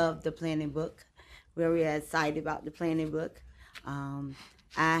we love the planning book. We're really excited about the planning book. I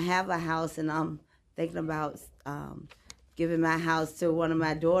have a house, and I'm thinking about giving my house to one of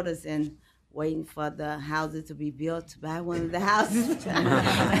my daughters and waiting for the houses to be built to buy one of the houses.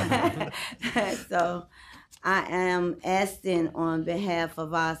 So I am asking on behalf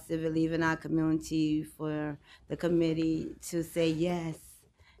of our civil league in our community for the committee to say yes.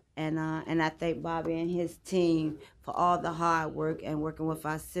 And I thank Bobby and his team for all the hard work and working with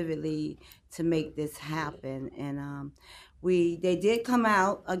our civil league to make this happen. And they did come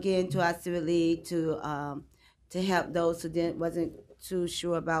out again to our civil league to help those who wasn't too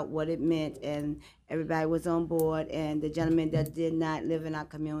sure about what it meant, and everybody was on board. And the gentleman that did not live in our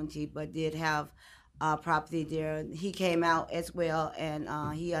community but did have property there, he came out as well, and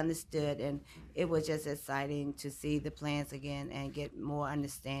he understood, and it was just exciting to see the plans again and get more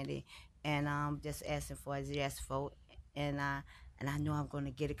understanding. And just asking for a yes vote, and I know I'm going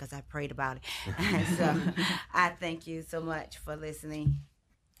to get it because I prayed about it. So I thank you so much for listening.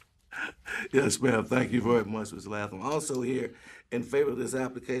 Yes, ma'am. Thank you very much, Ms. Latham. Also here in favor of this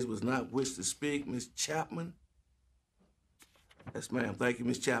application was not wish to speak, Ms. Chapman. Yes, ma'am. Thank you,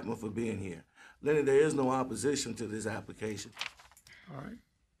 Ms. Chapman, for being here. Lenny, there is no opposition to this application. All right.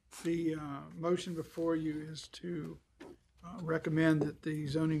 The motion before you is to recommend that the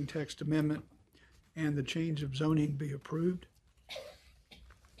zoning text amendment and the change of zoning be approved.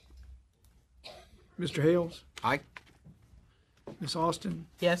 Mr. Hales? Aye. Ms. Austin?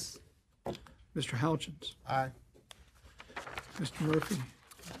 Yes. Mr. Houchins? Aye. Mr. Murphy?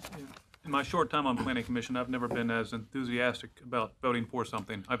 In my short time on Planning Commission, I've never been as enthusiastic about voting for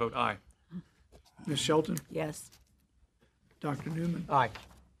something. I vote aye. Ms. Shelton? Yes. Dr. Newman? Aye.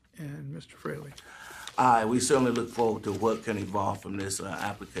 And Mr. Fraley? Aye, we certainly look forward to what can evolve from this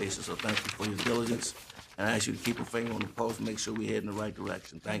application, so thank you for your diligence. And I ask you to keep a finger on the pulse and make sure we head in the right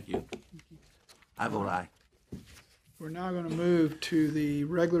direction. Thank you. I vote aye. We're now going to move to the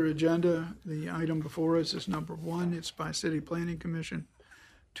regular agenda. The item before us is number 1. It's by City Planning Commission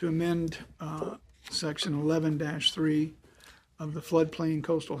to amend Section 11-3 of the floodplain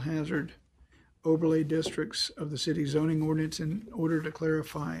coastal hazard overlay districts of the city zoning ordinance in order to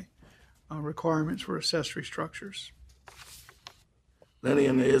clarify requirements for accessory structures. Lenny,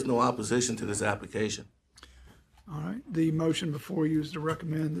 and there is no opposition to this application. All right. The motion before you is to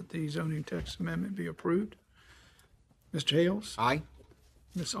recommend that the zoning text amendment be approved. Mr. Hales? Aye.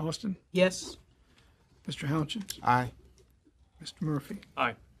 Ms. Austin? Yes. Mr. Houchins? Aye. Mr. Murphy?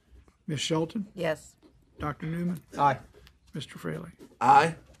 Aye. Ms. Shelton? Yes. Dr. Newman? Aye. Mr. Fraley?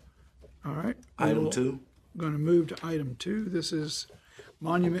 Aye. All right. Item 2. I'm going to move to item 2. This is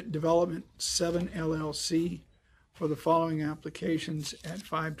Monument Development 7 LLC for the following applications at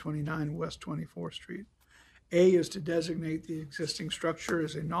 529 West 24th Street. A is to designate the existing structure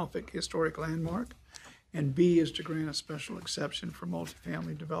as a Norfolk historic landmark, and B is to grant a special exception for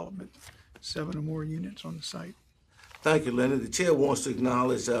multifamily development, 7 or more units on the site. Thank you, Lenny. The chair wants to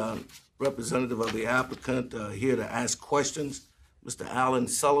acknowledge representative of the applicant here to ask questions, Mr. Alan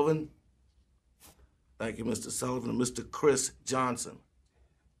Sullivan. Thank you, Mr. Sullivan. And Mr. Chris Johnson.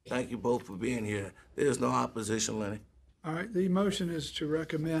 Thank you both for being here. There's no opposition, Lenny. All right, the motion is to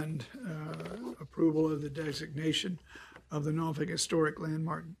recommend approval of the designation of the Norfolk Historic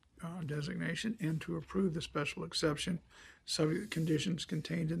Landmark designation and to approve the special exception subject to conditions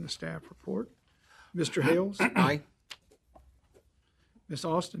contained in the staff report. Mr. Hales? Aye. Ms.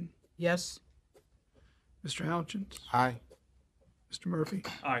 Austin?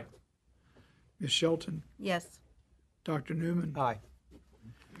 Ms. Shelton, Yes. Dr. Newman, Aye.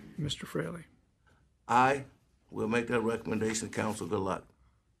 Mr. Fraley. Aye. We'll make that recommendation. Council, good luck.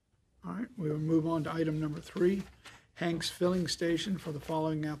 All right, we will move on to item number 3, Hanks Filling Station for the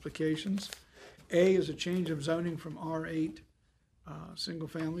following applications. A is a change of zoning from R8 single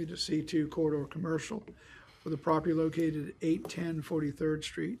family to C2 corridor commercial for the property located at 810 43rd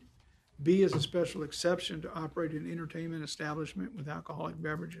Street. B is a special exception to operate an entertainment establishment with alcoholic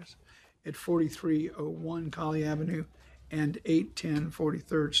beverages at 4301 Colley Avenue and 810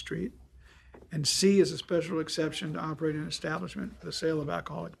 43rd Street. And C is a special exception to operate an establishment for the sale of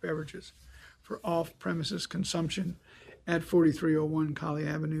alcoholic beverages for off-premises consumption at 4301 Colley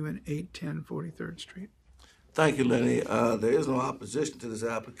Avenue and 810 43rd Street. Thank you, Lenny. There is no opposition to this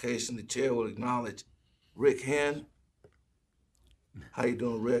application. The chair will acknowledge Rick Henn. How you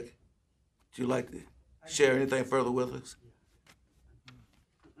doing, Rick? Would you like to share anything further with us?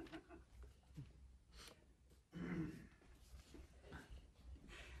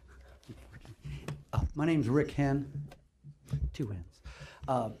 My name's Rick Henn, 2 N's.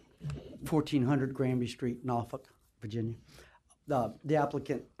 1400 Granby Street, Norfolk, Virginia. The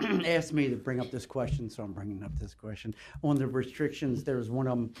applicant asked me to bring up this question, so I'm bringing up this question. On the restrictions, there's one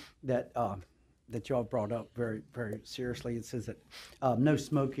of them that y'all brought up very, very seriously. It says that no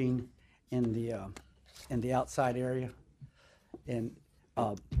smoking in the outside area, and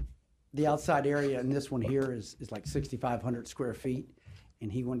the outside area in this one here is like 6,500 square feet.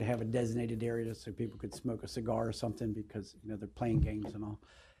 And he wanted to have a designated area so people could smoke a cigar or something because, you know, they're playing games and all.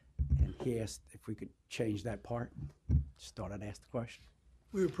 And he asked if we could change that part. Just thought I'd ask the question.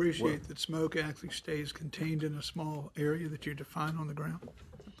 We appreciate that smoke actually stays contained in a small area that you define on the ground.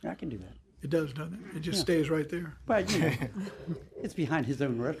 I can do that. It does, doesn't it? It just stays right there. But, you know, it's behind his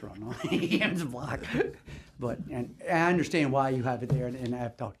own restaurant. No? He owns a block. But, and I understand why you have it there, and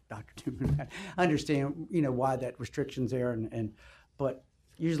I've talked to Dr. Newman. I understand, you know, why that restriction's there, but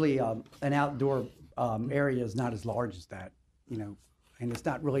usually an outdoor area is not as large as that, you know, and it's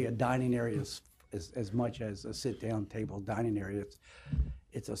not really a dining area as much as a sit-down table dining area.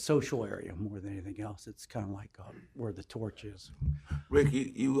 It's a social area more than anything else. It's kind of like where the torch is. Rick,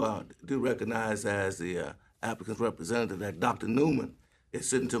 you do recognize as the applicant's representative that Dr. Newman is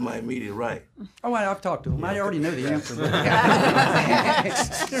sitting to my immediate right. Oh, I've talked to him. I already know the answer.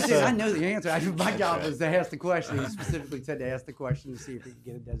 I know the answer. My job was to ask the question. He specifically said to ask the question to see if he could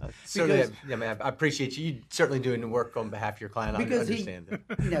get it done. Certainly, I appreciate you certainly doing the work on behalf of your client. I understand that.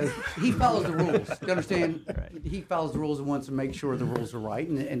 You know, he follows the rules. You understand? Right. He follows the rules and wants to make sure the rules are right.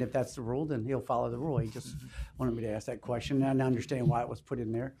 And if that's the rule, then he'll follow the rule. He just wanted me to ask that question, and I understand why it was put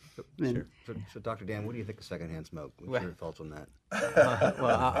in there. Sure. So, Dr. Dan, what do you think of secondhand smoke? What's your thoughts on that?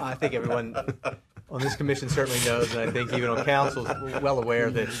 Well, I think everyone on this commission certainly knows, and I think even on council is well aware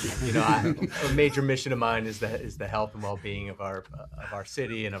that, you know, a major mission of mine is the health and well-being of our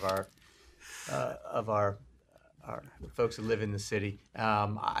city and of our folks who live in the city.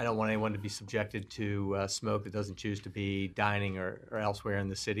 I don't want anyone to be subjected to smoke that doesn't choose to be dining or elsewhere in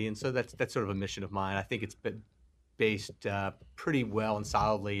the city, and so that's sort of a mission of mine. I think it's been based pretty well and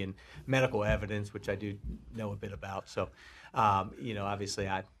solidly in medical evidence, which I do know a bit about. So, you know, obviously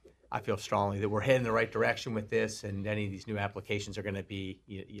I feel strongly that we're heading in the right direction with this, and any of these new applications are going to be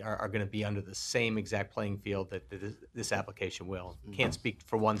under the same exact playing field that this application will. Mm-hmm. Can't speak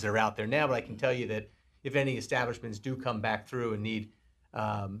for ones that are out there now, but I can tell you that if any establishments do come back through and need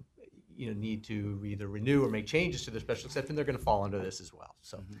to either renew or make changes to their special exception, they're going to fall under this as well.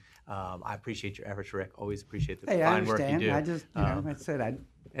 So I appreciate your efforts, Rick. Always appreciate the fine work you do. I just, you know, I said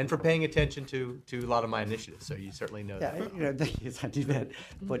and for paying attention to a lot of my initiatives. So you certainly know that. Yeah, you know, the thing is, I do that.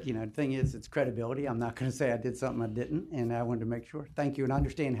 But, you know, the thing is, it's credibility. I'm not going to say I did something I didn't, and I wanted to make sure. Thank you, and I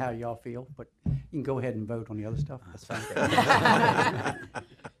understand how y'all feel, but you can go ahead and vote on the other stuff. That's fine.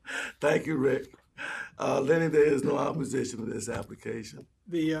 Thank you, Rick. Lenny, there is no opposition to this application.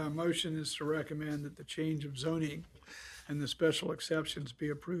 The motion is to recommend that the change of zoning and the special exceptions be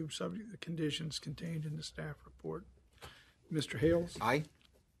approved subject to the conditions contained in the staff report. Mr. Hales? Aye.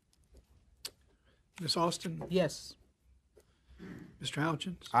 Ms. Austin? Yes. Mr.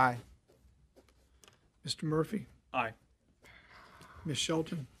 Houchins? Aye. Mr. Murphy? Aye. Ms.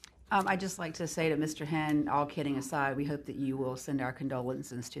 Shelton? I'd just like to say to Mr. Henn, all kidding aside, we hope that you will send our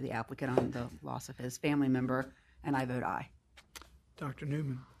condolences to the applicant on the loss of his family member, and I vote aye. Dr.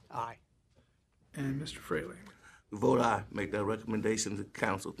 Newman? Aye. And Mr. Fraley? Vote aye. Make that recommendation to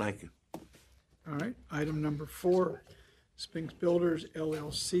council. Thank you. All right. Item number 4, Spinks Builders,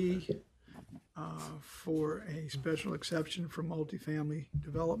 LLC, for a special exception for multifamily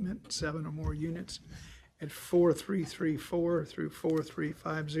development, 7 or more units at 4334 through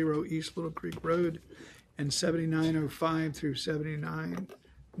 4350 East Little Creek Road and 7905 through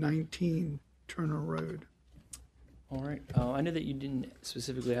 7919 Turner Road. All right. I know that you didn't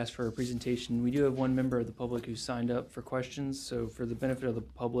specifically ask for a presentation. We do have one member of the public who signed up for questions. So for the benefit of the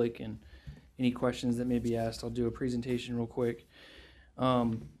public and any questions that may be asked, I'll do a presentation real quick.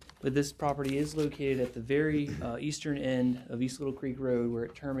 But this property is located at the very eastern end of East Little Creek Road, where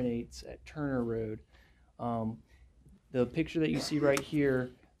it terminates at Turner Road. The picture that you see right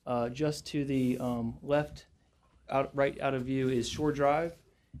here, just to the left, right out of view, is Shore Drive.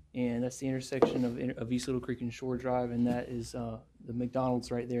 And that's the intersection of East Little Creek and Shore Drive, and that is the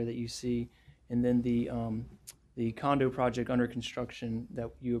McDonald's right there that you see, and then the condo project under construction that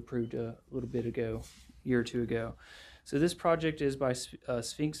you approved a little bit ago, a year or two ago. So this project is by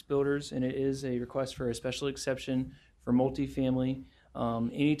Sphinx Builders, and it is a request for a special exception for multifamily.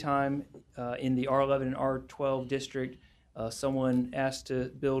 Anytime in the R11 and R12 district, someone asks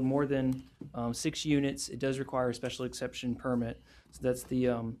to build more than 6 units, it does require a special exception permit. So that's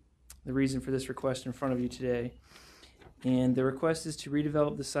the reason for this request in front of you today. And the request is to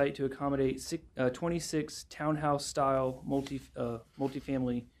redevelop the site to accommodate 26 townhouse-style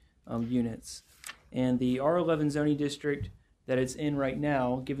multifamily units. And the R11 zoning district that it's in right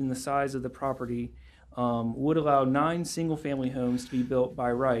now, given the size of the property, would allow 9 single-family homes to be built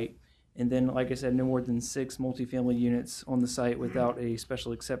by right. And then, like I said, no more than 6 multifamily units on the site without a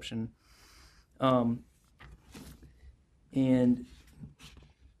special exception. And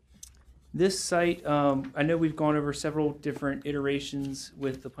this site, I know we've gone over several different iterations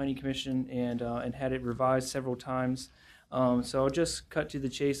with the Planning Commission and had it revised several times. So I'll just cut to the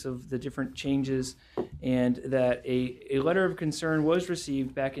chase of the different changes, and that a letter of concern was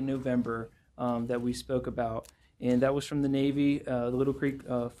received back in November that we spoke about, and that was from the Navy, the Little Creek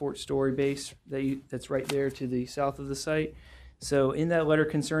Fort Story base that's right there to the south of the site. So in that letter,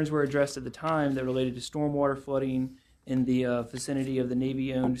 concerns were addressed at the time that related to stormwater flooding in the vicinity of the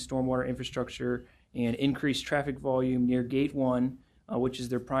Navy-owned stormwater infrastructure and increased traffic volume near Gate 1, which is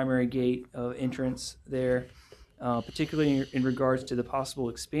their primary gate of entrance there, particularly in regards to the possible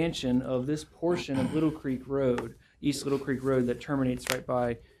expansion of this portion of Little Creek Road, East Little Creek Road, that terminates right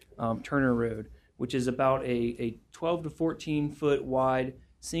by Turner Road, which is about a 12 to 14 foot wide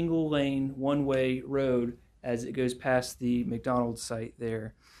single lane one-way road as it goes past the McDonald's site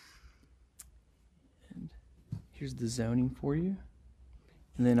there. And here's the zoning for you.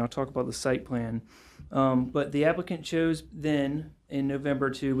 And then I'll talk about the site plan. But the applicant chose then in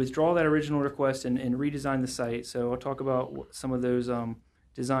November to withdraw that original request and redesign the site. So I'll talk about some of those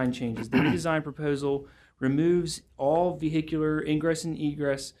design changes. The redesign proposal removes all vehicular ingress and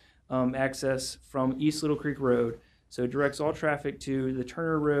egress access from East Little Creek Road. So it directs all traffic to the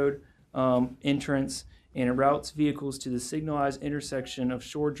Turner Road entrance, and it routes vehicles to the signalized intersection of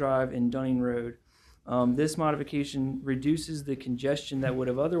Shore Drive and Dunning Road. This modification reduces the congestion that would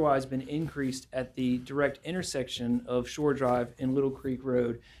have otherwise been increased at the direct intersection of Shore Drive and Little Creek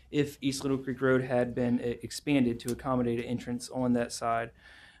Road if East Little Creek Road had been expanded to accommodate an entrance on that side.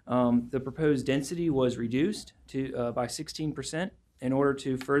 The proposed density was reduced by 16% in order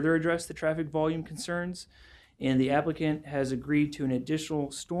to further address the traffic volume concerns, and the applicant has agreed to an additional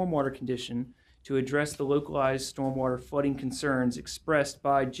stormwater condition to address the localized stormwater flooding concerns expressed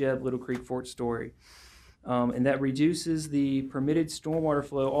by Jeb Little Creek Fort Story. And that reduces the permitted stormwater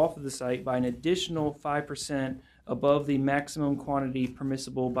flow off of the site by an additional 5% above the maximum quantity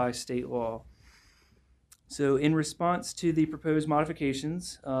permissible by state law. So in response to the proposed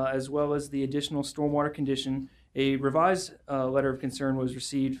modifications, as well as the additional stormwater condition, a revised letter of concern was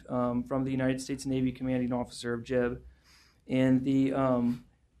received from the United States Navy Commanding Officer of Jeb. And the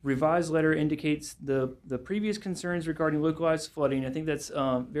revised letter indicates the previous concerns regarding localized flooding. I think that's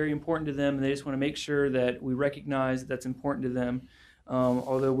very important to them, and they just want to make sure that we recognize that that's important to them,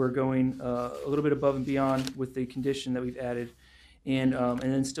 although we're going a little bit above and beyond with the condition that we've added. And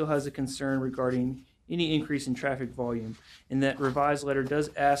then still has a concern regarding any increase in traffic volume. And that revised letter does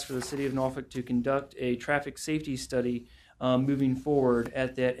ask for the City of Norfolk to conduct a traffic safety study moving forward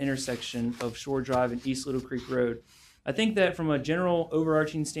at that intersection of Shore Drive and East Little Creek Road. I think that from a general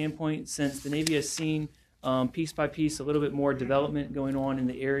overarching standpoint, since the Navy has seen piece by piece a little bit more development going on in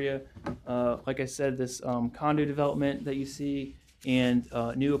the area, like I said, this condo development that you see and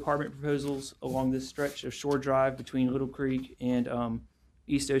new apartment proposals along this stretch of Shore Drive between Little Creek and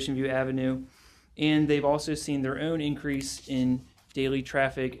East Ocean View Avenue. And they've also seen their own increase in daily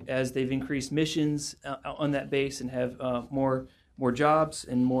traffic as they've increased missions on that base and have more jobs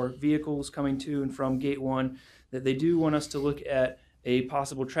and more vehicles coming to and from Gate 1, that they do want us to look at a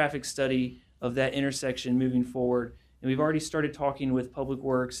possible traffic study of that intersection moving forward. And we've already started talking with Public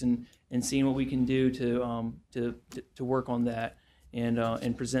Works and seeing what we can do to work on that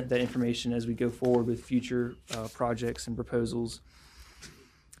and present that information as we go forward with future projects and proposals.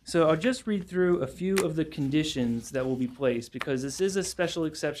 So I'll just read through a few of the conditions that will be placed because this is a special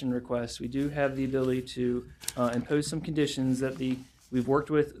exception request. We do have the ability to impose some conditions that we've worked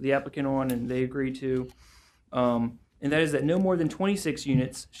with the applicant on and they agree to. And that is that no more than 26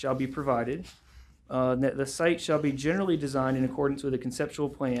 units shall be provided. That the site shall be generally designed in accordance with a conceptual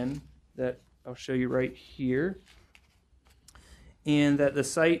plan that I'll show you right here. And that the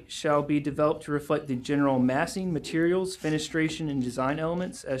site shall be developed to reflect the general massing, materials, fenestration, and design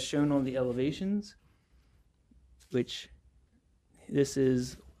elements as shown on the elevations, which this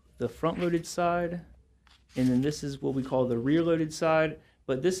is the front-loaded side, and then this is what we call the rear-loaded side,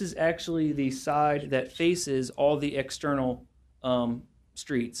 but this is actually the side that faces all the external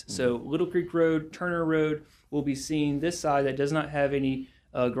streets. So Little Creek Road, Turner Road will be seeing this side that does not have any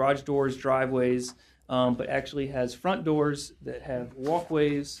garage doors, driveways, but actually has front doors that have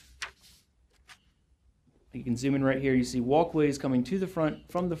walkways. You can zoom in right here. You see walkways coming to the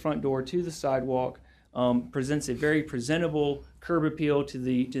front, from the front door to the sidewalk. Presents a very presentable curb appeal to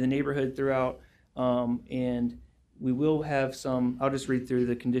the neighborhood throughout. And we will have some. I'll just read through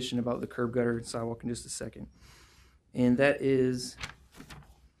the condition about the curb gutter and sidewalk in just a second. And that is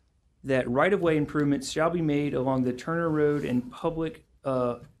that right-of-way improvements shall be made along the Turner Road and public.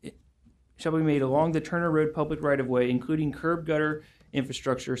 Shall be made along the Turner Road public right-of-way, including curb gutter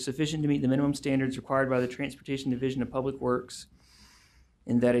infrastructure sufficient to meet the minimum standards required by the Transportation Division of Public Works,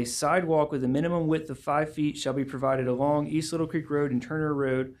 and that a sidewalk with a minimum width of 5 feet shall be provided along East Little Creek Road and Turner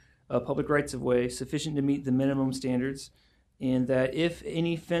Road public rights-of-way sufficient to meet the minimum standards, and that if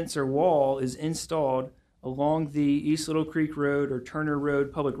any fence or wall is installed along the East Little Creek Road or Turner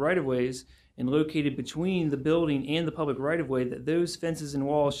Road public right-of-ways and located between the building and the public right-of-way, that those fences and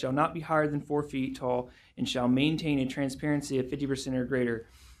walls shall not be higher than 4 feet tall and shall maintain a transparency of 50% or greater.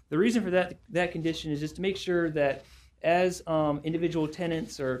 The reason for that condition is just to make sure that as individual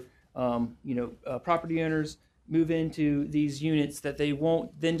tenants or property owners move into these units, that they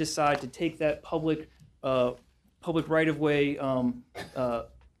won't then decide to take that public right-of-way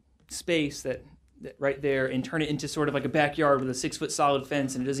space that right there and turn it into sort of like a backyard with a 6-foot solid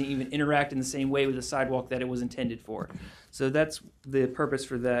fence, and it doesn't even interact in the same way with the sidewalk that it was intended for. So that's the purpose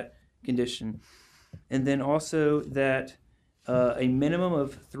for that condition. And then also that a minimum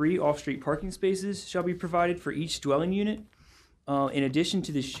of 3 off-street parking spaces shall be provided for each dwelling unit, in addition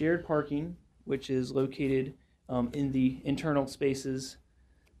to the shared parking, which is located in the internal spaces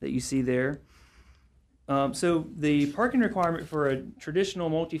that you see there. So the parking requirement for a traditional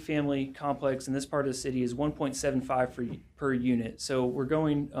multifamily complex in this part of the city is 1.75 per unit. So we're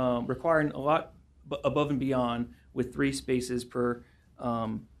going requiring a lot above and beyond with 3 spaces per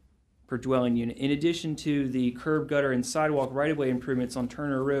dwelling unit. In addition to the curb, gutter, and sidewalk right-of-way improvements on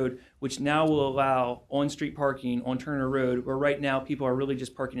Turner Road, which now will allow on-street parking on Turner Road, where right now people are really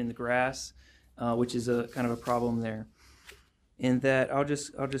just parking in the grass, which is a kind of a problem there. And that I'll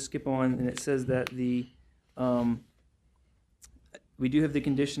just skip on, and it says that we do have the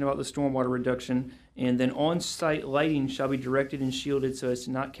condition about the stormwater reduction, and then on-site lighting shall be directed and shielded so as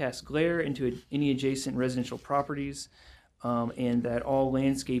to not cast glare into any adjacent residential properties, and that all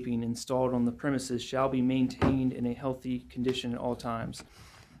landscaping installed on the premises shall be maintained in a healthy condition at all times.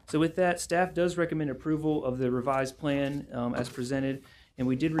 So with that, staff does recommend approval of the revised plan as presented, and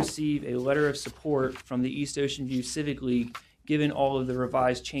we did receive a letter of support from the East Ocean View Civic League. Given all of the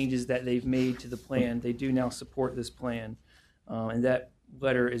revised changes that they've made to the plan, they do now support this plan, and that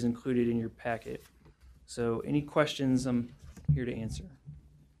letter is included in your packet. So any questions, I'm here to answer.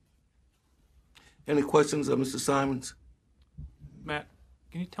 Any questions of Mr. Simons? Matt,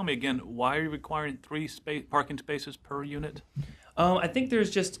 can you tell me again, why are you requiring 3 parking spaces per unit? I think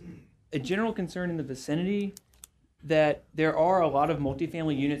there's just a general concern in the vicinity that there are a lot of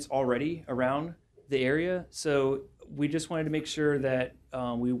multifamily units already around the area, so we just wanted to make sure that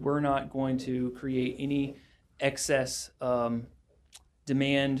we were not going to create any excess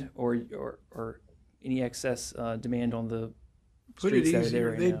demand or any excess demand on the streets that are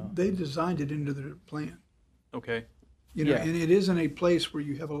there right now. They designed it into their plan. Okay. And it isn't a place where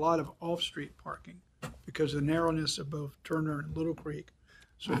you have a lot of off-street parking because of the narrowness of both Turner and Little Creek.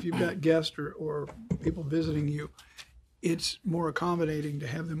 So if you've got guests or people visiting you, it's more accommodating to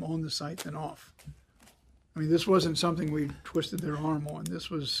have them on the site than off. I mean, this wasn't something we twisted their arm on. This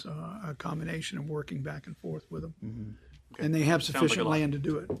was a combination of working back and forth with them. Mm-hmm. Okay. And they have sufficient land to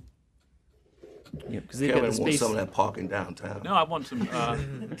do it. Yeah, because they've got the Kevin wants space. some of that parking downtown. No, I want some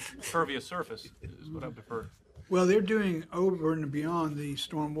pervious surface is what I prefer. Well, they're doing over and beyond the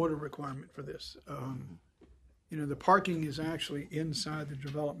stormwater requirement for this. You know, the parking is actually inside the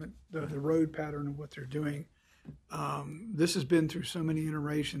development, the road pattern of what they're doing. This has been through so many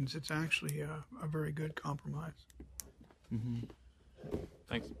iterations. It's actually a very good compromise.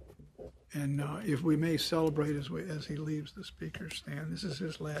 Thanks. And if we may celebrate as he leaves the speaker's stand, this is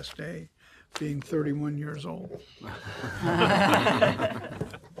his last day, being 31 years old. He's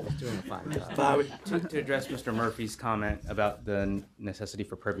doing a fine job. Bobby? To address Mr. Murphy's comment about the necessity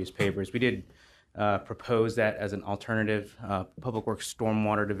for pervious pavers, we did propose that as an alternative. Public Works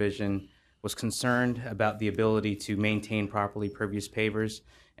Stormwater Division was concerned about the ability to maintain properly pervious pavers,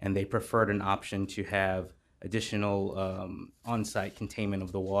 and they preferred an option to have additional on-site containment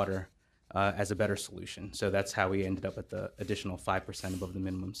of the water as a better solution. So that's how we ended up at the additional 5% above the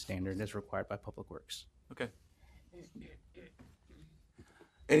minimum standard as required by Public Works. Okay.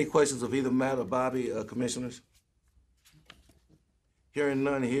 Any questions of either matter, Bobby, commissioners? Hearing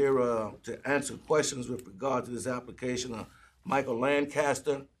none here to answer questions with regard to this application are Michael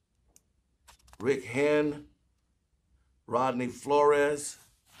Lancaster, Rick Henn, Rodney Flores,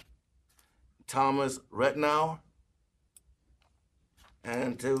 Thomas Retnow,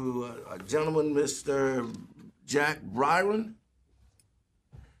 and to a gentleman, Mr. Jack Byron.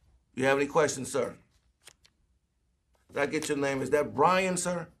 You have any questions, sir? Did I get your name? Is that Brian,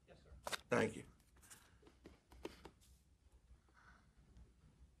 sir? Yes, sir. Thank you.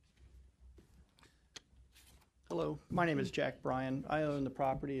 Hello, my name is Jack Bryan. I own the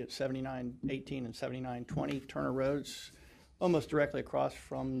property at 7918 and 7920 Turner Roads, almost directly across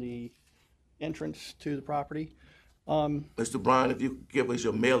from the entrance to the property. Mr. Bryan, if you could give us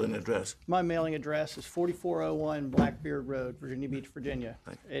your mailing address. My mailing address is 4401 Blackbeard Road, Virginia Beach, Virginia.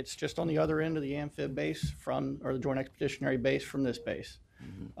 It's just on the other end of the amphib base or the Joint Expeditionary Base from this base.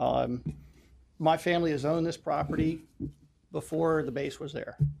 My family has owned this property before the base was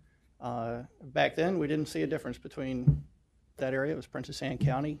there. Back then, we didn't see a difference between that area. It was Princess Anne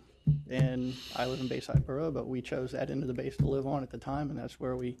County, and I live in Bayside Borough, but we chose that end of the base to live on at the time, and that's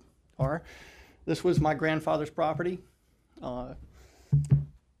where we are. This was my grandfather's property, and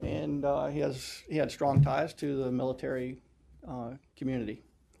he had strong ties to the military community.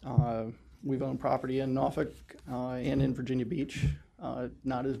 We've owned property in Norfolk and in Virginia Beach,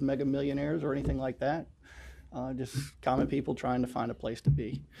 not as mega millionaires or anything like that, just common people trying to find a place to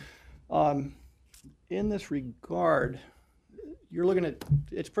be. In this regard, you're looking at,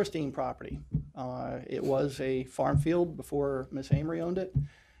 it's pristine property. It was a farm field before Miss Amory owned it.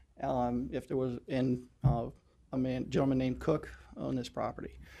 If there was, and gentleman named Cook owned this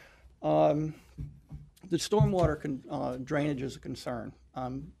property. The stormwater drainage is a concern.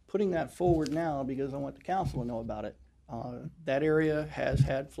 I'm putting that forward now because I want the council to know about it. That area has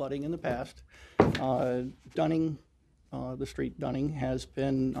had flooding in the past. Dunning, the street Dunning, has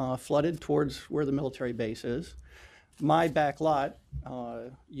been flooded towards where the military base is. My back lot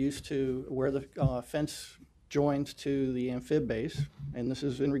used to, where the fence joins to the amphib base, and this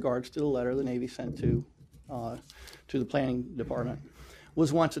is in regards to the letter the Navy sent to the planning department,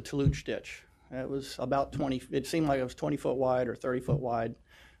 was once a tillage ditch. It was about 20, it seemed like it was 20 foot wide or 30 foot wide,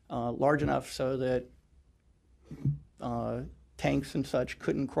 large enough so that tanks and such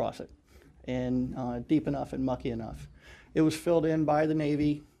couldn't cross it, and deep enough and mucky enough. It was filled in by the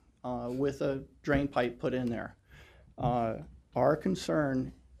Navy with a drain pipe put in there. Our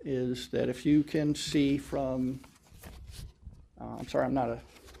concern is that if you can see from, I'm sorry, I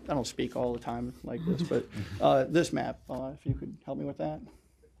don't speak all the time like this, but this map, if you could help me with that.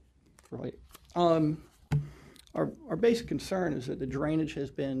 Right. Our basic concern is that the drainage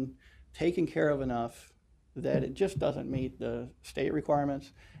has been taken care of enough that it just doesn't meet the state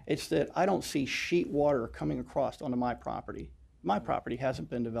requirements. It's that I don't see sheet water coming across onto my property. My property hasn't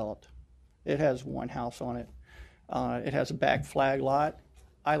been developed. It has one house on it. It has a back flag lot.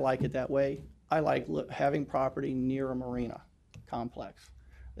 I like it that way. I like having property near a marina complex.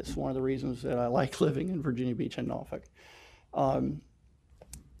 It's one of the reasons that I like living in Virginia Beach and Norfolk.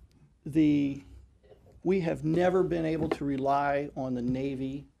 We have never been able to rely on the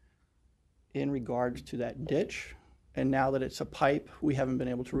Navy in regards to that ditch, and now that it's a pipe, we haven't been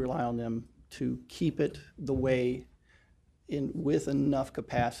able to rely on them to keep it the way with enough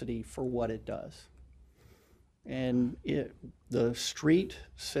capacity for what it does. And the street,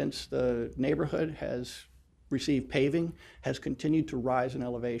 since the neighborhood has received paving, has continued to rise in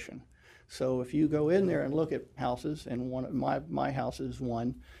elevation. So if you go in there and look at houses, and one of my house is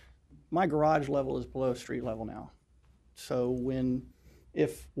one, my garage level is below street level now. So when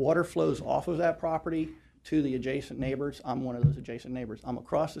If water flows off of that property to the adjacent neighbors, I'm one of those adjacent neighbors. I'm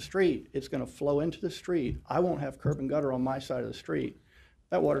across the street, it's going to flow into the street. I won't have curb and gutter on my side of the street.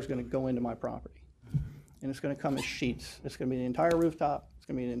 That water's going to go into my property. And it's going to come as sheets. It's going to be the entire rooftop, it's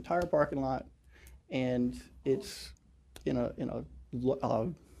going to be the entire parking lot, and it's in a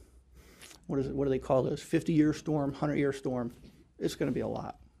what do they call those? 50-year storm, 100-year storm. It's going to be a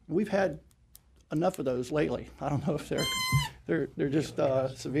lot. We've had enough of those lately. I don't know if they're just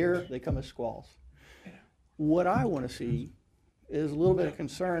severe. They come as squalls. What I want to see is a little bit of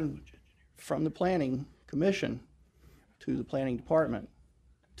concern from the Planning Commission to the Planning Department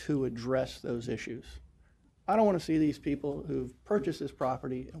to address those issues. I don't want to see these people who've purchased this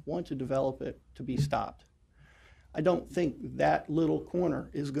property and want to develop it to be stopped. I don't think that little corner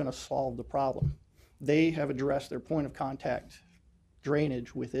is going to solve the problem. They have addressed their point of contact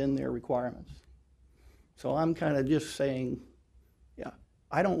drainage within their requirements. So I'm kind of just saying, yeah,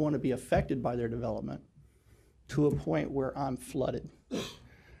 I don't want to be affected by their development to a point where I'm flooded.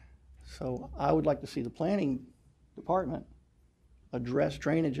 So I would like to see the Planning Department address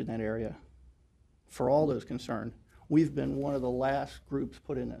drainage in that area for all those concerned. We've been one of the last groups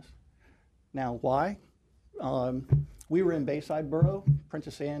put in this. Now, why? We were in Bayside Borough,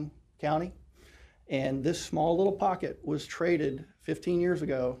 Princess Anne County, and this small little pocket was traded 15 years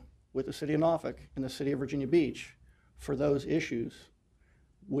ago with the city of Norfolk and the city of Virginia Beach for those issues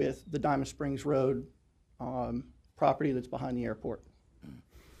with the Diamond Springs Road property that's behind the airport.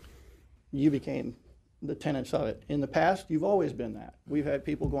 You became the tenants of it. In the past, you've always been that. We've had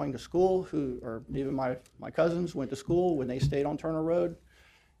people going to school who, or even my cousins went to school when they stayed on Turner Road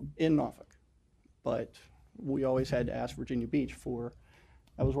in Norfolk. But we always had to ask Virginia Beach for,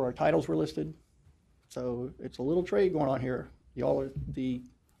 that was where our titles were listed. So it's a little trade going on here. Y'all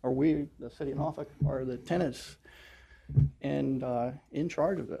are we, the city of Norfolk, are the tenants and in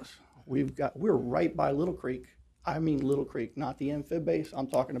charge of this. We're right by Little Creek. I mean Little Creek, not the amphib base. I'm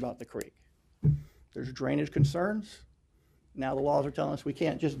talking about the creek. There's drainage concerns. Now the laws are telling us we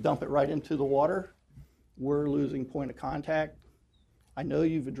can't just dump it right into the water. We're losing point of contact. I know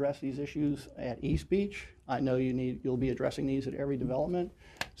you've addressed these issues at East Beach. I know you'll be addressing these at every development.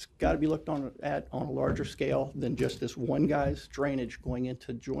 It's got to be looked at on a larger scale than just this one guy's drainage going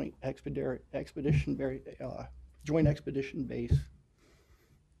into joint expedition base,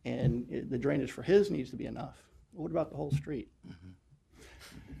 and the drainage for his needs to be enough. What about the whole street?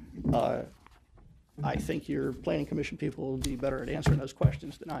 I think your Planning Commission people will be better at answering those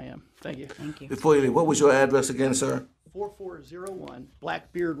questions than I am. Thank you. Thank you. Before you leave, what was your address again, sir? 4401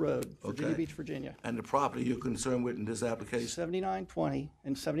 Blackbeard Road, Virginia Beach, Virginia. And the property you're concerned with in this application? 7920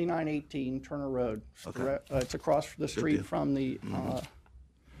 and 7918 Turner Road. Okay. It's across the street from the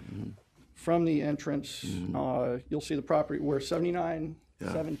entrance. You'll see the property where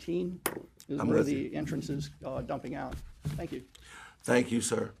 7917 is where the entrance is dumping out. Thank you. Thank you,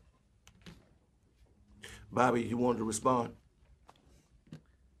 sir. Bobby, you wanted to respond?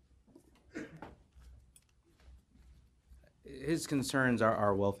 His concerns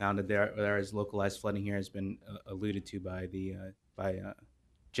are well founded. There is localized flooding here, has been alluded to by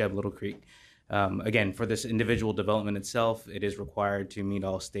Jeb Little Creek. Again, for this individual development itself, it is required to meet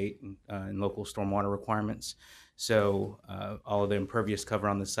all state and local stormwater requirements. So all of the impervious cover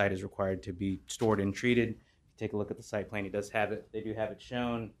on the site is required to be stored and treated. If you take a look at the site plan, he does have it. They do have it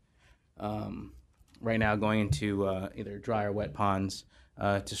shown right now going into either dry or wet ponds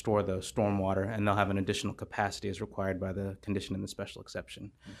to store the stormwater, and they'll have an additional capacity as required by the condition in the special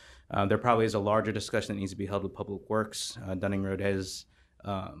exception. There probably is a larger discussion that needs to be held with Public Works. Dunning Road has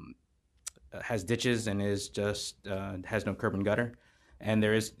ditches and is just has no curb and gutter, and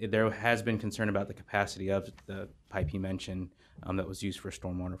there has been concern about the capacity of the pipe he mentioned that was used for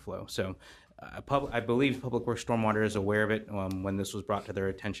stormwater flow. So I believe Public Works Stormwater is aware of it. When this was brought to their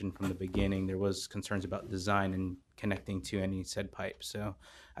attention from the beginning, there was concerns about design and connecting to any said pipe. So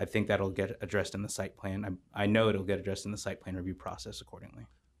I think that'll get addressed in the site plan. I know it'll get addressed in the site plan review process accordingly.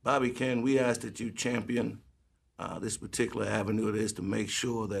 Bobby, can we ask that you champion this particular avenue it is to make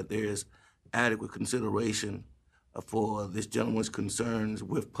sure that there's adequate consideration for this gentleman's concerns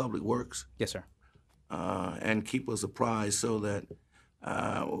with Public Works? Yes, sir. And keep us apprised so that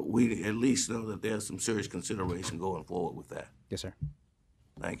we at least know that there's some serious consideration going forward with that. Yes, sir.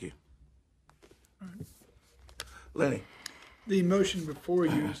 Thank you. Lenny. The motion before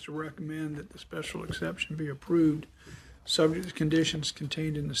you is to recommend that the special exception be approved, subject to conditions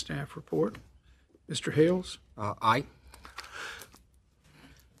contained in the staff report. Mr. Hales? Aye.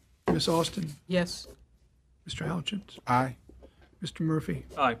 Ms. Austin? Yes. Mr. Houchins? Aye. Mr. Murphy?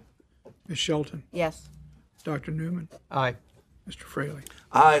 Aye. Ms. Shelton? Yes. Dr. Newman? Aye. Mr. Fraley.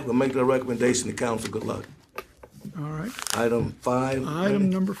 I will make the recommendation to council. Good luck. All right. Item 5. Item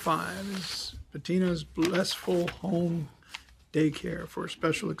number 5 is Betina's Blissful Home Daycare for a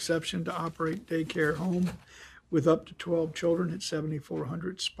special exception to operate daycare home with up to 12 children at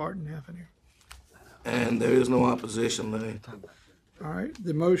 7400 Spartan Avenue. And there is no opposition, Lenny. All right.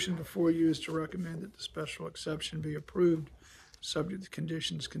 The motion before you is to recommend that the special exception be approved, subject to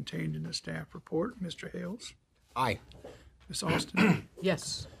conditions contained in the staff report. Mr. Hales? Aye. Ms. Austin?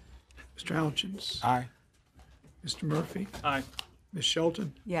 Yes. Mr. Alchins? Aye. Mr. Murphy? Aye. Ms.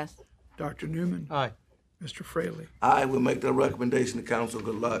 Shelton? Yes. Dr. Newman? Aye. Mr. Fraley? I will make the recommendation to council.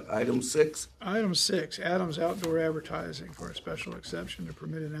 Good luck. Item 6. Item 6, Adams Outdoor Advertising for a special exception to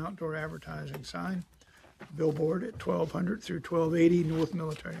permit an outdoor advertising sign, billboard at 1200 through 1280 North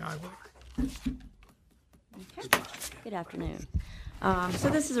Military Highway. Good afternoon. So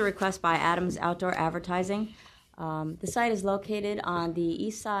this is a request by Adams Outdoor Advertising. The site is located on the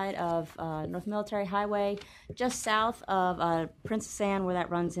east side of North Military Highway, just south of Princess Anne, where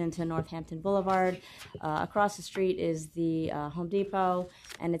that runs into Northampton Boulevard. Across the street is the Home Depot,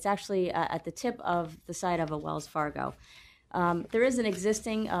 and it's actually at the tip of the site of a Wells Fargo. There is an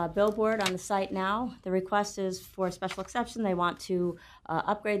existing billboard on the site now. The request is for a special exception. They want to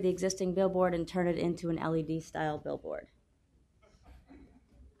upgrade the existing billboard and turn it into an LED-style billboard.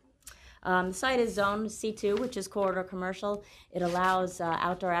 The site is Zone C2, which is corridor commercial. It allows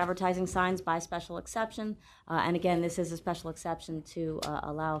outdoor advertising signs by special exception. And again, this is a special exception to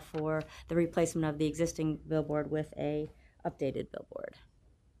allow for the replacement of the existing billboard with a updated billboard.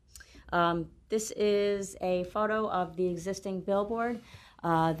 This is a photo of the existing billboard.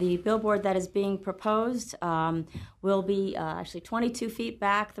 The billboard that is being proposed will be actually 22 feet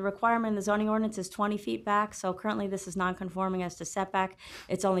back. The requirement in the zoning ordinance is 20 feet back, so currently this is non-conforming as to setback.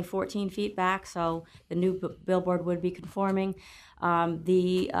 It's only 14 feet back, so the new billboard would be conforming.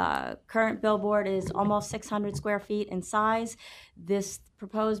 The current billboard is almost 600 square feet in size. This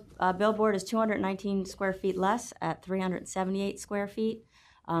proposed billboard is 219 square feet less at 378 square feet.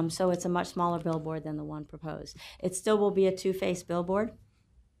 So it's a much smaller billboard than the one proposed. It still will be a two-face billboard.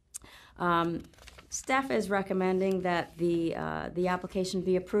 Staff is recommending that the application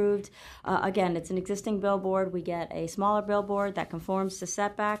be approved. Again, it's an existing billboard. We get a smaller billboard that conforms to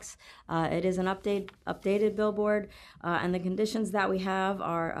setbacks. It is an updated billboard, and the conditions that we have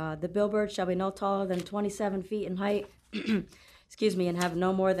are the billboard shall be no taller than 27 feet in height, excuse me, and have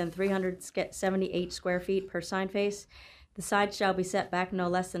no more than 378 square feet per sign face. The side shall be set back no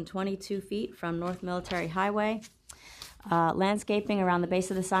less than 22 feet from North Military Highway. Landscaping around the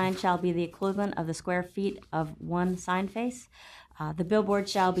base of the sign shall be the equivalent of the square feet of one sign face. The billboard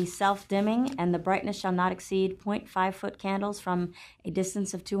shall be self-dimming, and the brightness shall not exceed 0.5-foot candles from a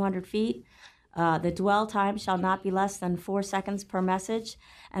distance of 200 feet. The dwell time shall not be less than 4 seconds per message.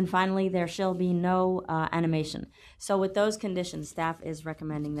 And finally, there shall be no animation. So with those conditions, staff is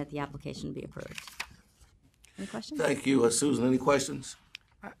recommending that the application be approved. Any questions? Thank you. Susan, any questions?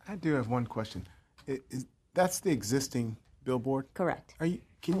 I do have one question. That's the existing billboard? Correct.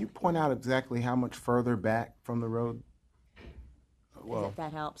 Can you point out exactly how much further back from the road? Well, if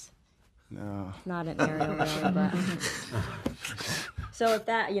that helps. No. It's not an aerial really, but so if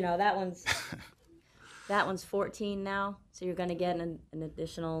that, that one's 14 now, so you're going to get an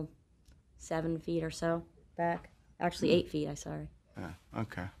additional 7 feet or so back. Actually, 8 feet. I'm sorry.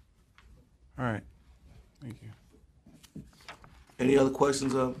 Okay. All right. Thank you. Any other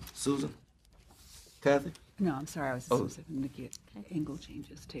questions, Susan? Kathy? No, I'm sorry. I was just looking to get angle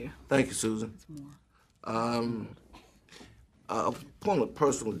changes too. Thank you, Susan. Upon a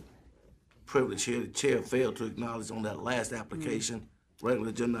personal privilege here, the chair failed to acknowledge on that last application, regular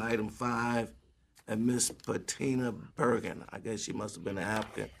agenda item 5, and Miss Bettina Bergen. I guess she must have been an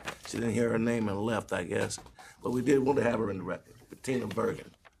applicant. She didn't hear her name and left, I guess. But we did want to have her in the record, Bettina Bergen.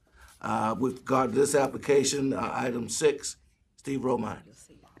 With regard to this application, item 6, Steve Romine.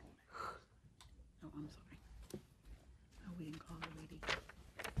 Oh, I'm sorry. Oh, we didn't call the lady.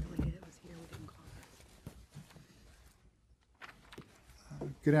 The lady that was here, we didn't call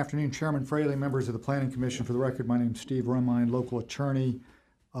her. Good afternoon, Chairman Fraley, members of the Planning Commission. For the record, my name is Steve Romine, local attorney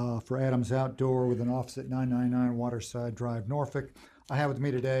for Adams Outdoor with an office at 999 Waterside Drive, Norfolk. I have with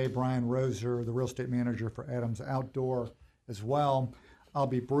me today Brian Roser, the real estate manager for Adams Outdoor as well. I'll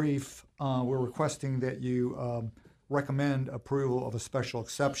be brief. We're requesting that you recommend approval of a special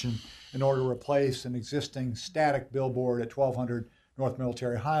exception in order to replace an existing static billboard at 1200 North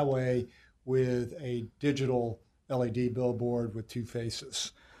Military Highway with a digital LED billboard with two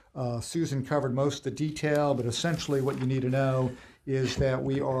faces. Susan covered most of the detail, but essentially what you need to know is that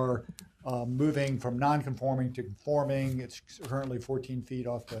we are moving from non-conforming to conforming. It's currently 14 feet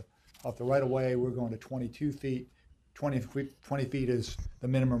off the right of way. We're going to 22 feet. 20 feet is the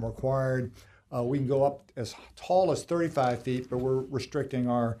minimum required. We can go up as tall as 35 feet, but we're restricting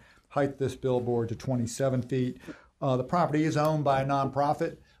our height this billboard to 27 feet. The property is owned by a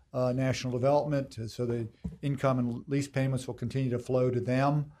nonprofit, National Development, so the income and lease payments will continue to flow to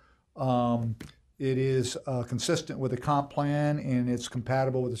them. It is consistent with the comp plan, and it's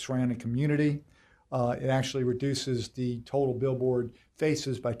compatible with the surrounding community. It actually reduces the total billboard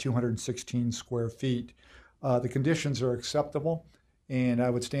faces by 216 square feet. The conditions are acceptable, and I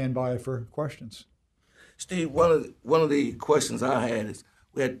would stand by for questions. Steve, one of the questions I had is,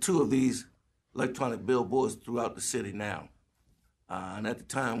 we had 2 of these electronic billboards throughout the city now. And at the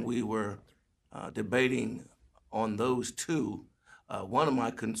time we were debating on those 2, one of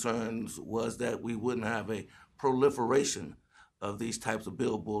my concerns was that we wouldn't have a proliferation of these types of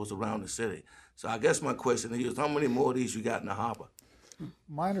billboards around the city. So I guess my question is, how many more of these you got in the hopper?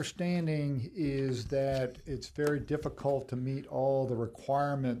 My understanding is that it's very difficult to meet all the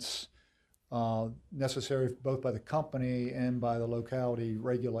requirements necessary both by the company and by the locality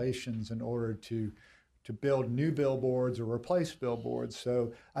regulations in order to build new billboards or replace billboards.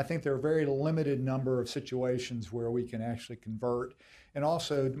 So I think there are a very limited number of situations where we can actually convert. And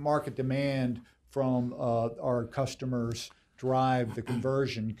also market demand from our customers drive the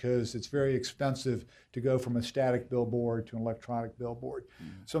conversion, because it's very expensive to go from a static billboard to an electronic billboard.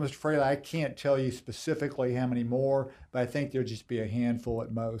 So, Mr. Fraley, I can't tell you specifically how many more, but I think there'll just be a handful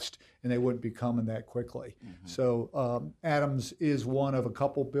at most, and they wouldn't be coming that quickly. So Adams is one of a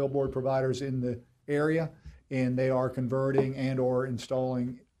couple billboard providers in the area, and they are converting and or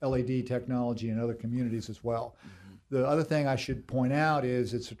installing LED technology in other communities as well. The other thing I should point out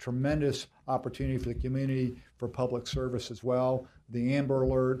is it's a tremendous opportunity for the community for public service as well. The Amber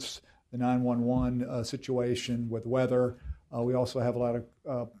Alerts, the 911 situation with weather. We also have a lot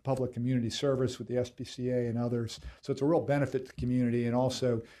of public community service with the SPCA and others. So it's a real benefit to the community, and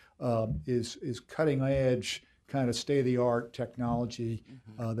also is cutting edge, kind of state-of-the-art technology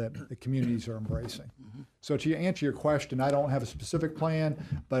that the communities are embracing. So to answer your question, I don't have a specific plan,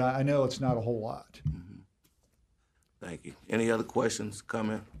 but I know it's not a whole lot. Thank you. Any other questions,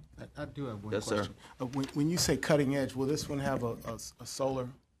 comment? I do have one Yes, question. sir. When you say cutting edge, will this one have a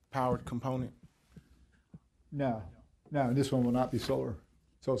solar-powered component? No, this one will not be solar.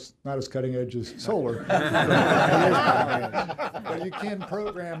 So it's not as cutting edge as solar. But you can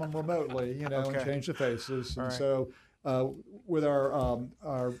program them remotely, and change the faces. And so with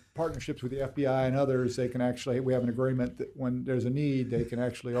our partnerships with the FBI and others, they can actually, we have an agreement that when there's a need, they can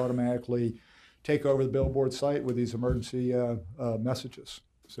actually automatically take over the billboard site with these emergency messages.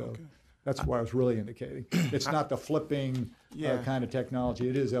 So that's what I was really indicating. It's not the flipping kind of technology.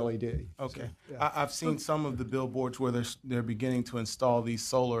 It is LED. Okay. So, yeah. I've seen some of the billboards where they're beginning to install these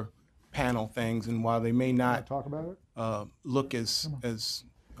solar panel things, and while they may not talk about it, look as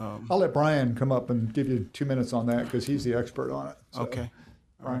I'll let Brian come up and give you 2 minutes on that, because he's the expert on it. So, okay.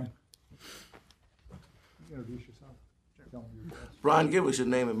 Brian. Introduce yourself. Brian, give us your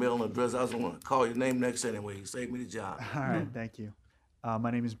name and mailing address. I was going to call your name next anyway. You saved me the job. All right, thank you.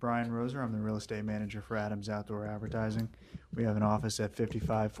 My name is Brian Roser. I'm the real estate manager for Adams Outdoor Advertising. We have an office at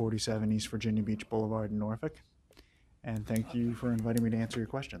 5547 East Virginia Beach Boulevard in Norfolk. And thank you for inviting me to answer your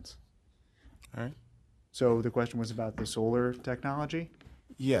questions. All right. So the question was about the solar technology?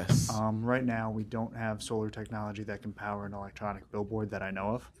 Yes. Right now, we don't have solar technology that can power an electronic billboard that I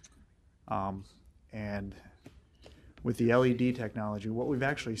know of. And with the LED technology, what we've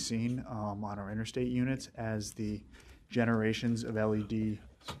actually seen on our interstate units as the generations of LED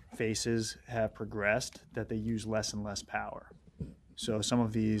faces have progressed, that they use less and less power. So some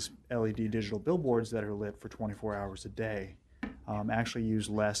of these LED digital billboards that are lit for 24 hours a day actually use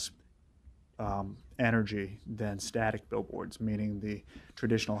less energy than static billboards, meaning the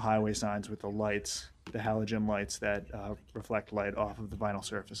traditional highway signs with the lights, the halogen lights that reflect light off of the vinyl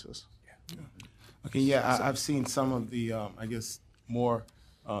surfaces. Okay, yeah, I've seen some of the, I guess, more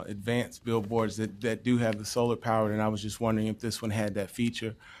advanced billboards that do have the solar powered, and I was just wondering if this one had that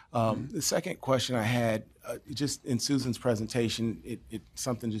feature. The second question I had, just in Susan's presentation,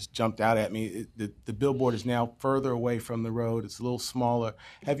 something just jumped out at me. The billboard is now further away from the road. It's a little smaller.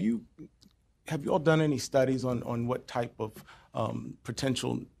 Have you all done any studies on what type of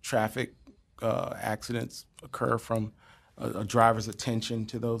potential traffic accidents occur from a driver's attention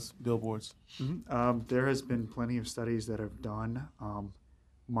to those billboards? Mm-hmm. There has been plenty of studies that have done.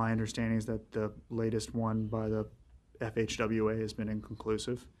 My understanding is that the latest one by the FHWA has been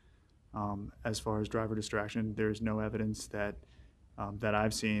inconclusive. As far as driver distraction, there's no evidence that that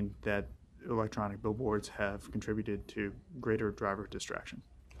I've seen that electronic billboards have contributed to greater driver distraction.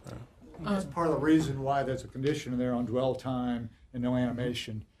 That's part of the reason why there's a condition in there on dwell time and no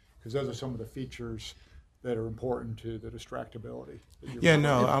animation, because those are some of the features that are important to the distractibility. Yeah,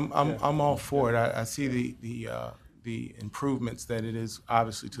 no, I'm all for it. I see the improvements that it is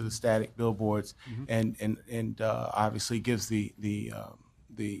obviously to the static billboards, and obviously gives you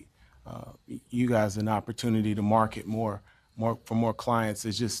guys an opportunity to market more for more clients.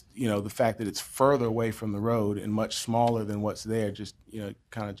 It's just, the fact that it's further away from the road and much smaller than what's there, just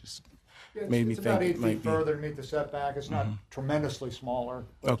kind of just made me it's think about 8 it might feet be further to meet the setback. It's not tremendously smaller,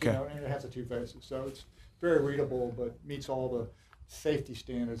 but, Okay. And it has the two faces, so it's very readable, but meets all the safety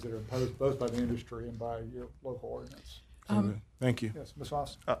standards that are imposed both by the industry and by your local ordinance. Thank you. Yes, Ms.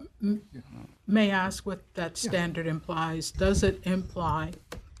 Austin. May I ask what that standard implies? Does it imply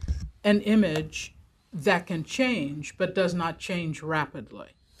an image that can change but does not change rapidly?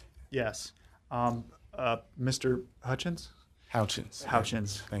 Yes. Mr. Hutchins?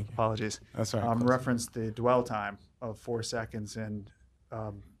 Houchins. Thank you. Apologies. That's all right. Referenced the dwell time of 4 seconds, and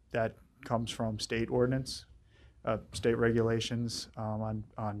that comes from state ordinance, state regulations on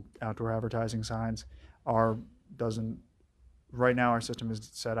outdoor advertising signs. Right now our system is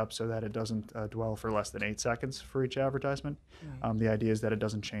set up so that it doesn't dwell for less than 8 seconds for each advertisement. The idea is that it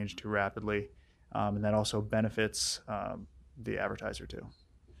doesn't change too rapidly, and that also benefits the advertiser too.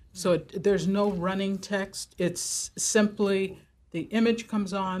 So there's no running text. It's simply the image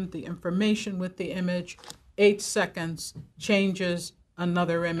comes on, the information with the image, 8 seconds, changes,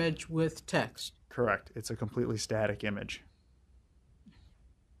 another image with text. Correct. It's a completely static image.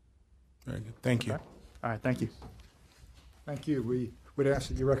 Very good. Thank you. Okay. All right. Thank you. Thank you. We would ask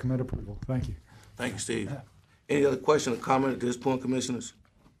that you recommend approval. Thank you. Thank you, Steve. Any other question or comment at this point, Commissioners?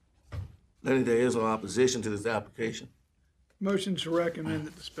 Lenny, there is no opposition to this application. Motion to recommend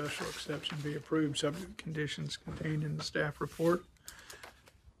that the special exception be approved, subject to conditions contained in the staff report.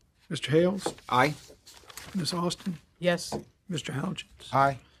 Mr. Hales? Aye. Ms. Austin? Yes. Mr. Houchins?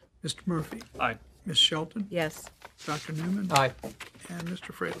 Aye. Mr. Murphy? Aye. Ms. Shelton? Yes. Dr. Newman? Aye. And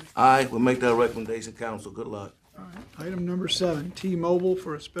Mr. Fraley? Aye, we'll make that recommendation, Council. Good luck. All right. Item number 7, T-Mobile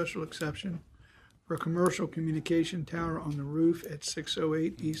for a special exception for a commercial communication tower on the roof at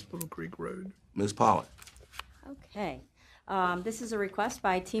 608 East Little Creek Road. Ms. Pollard. Okay. This is a request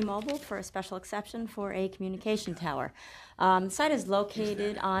by T-Mobile for a special exception for a communication tower. The site is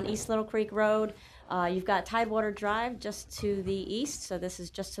located on East Little Creek Road. You've got Tidewater Drive just to the east, so this is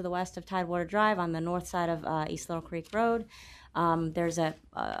just to the west of Tidewater Drive on the north side of East Little Creek Road. There's a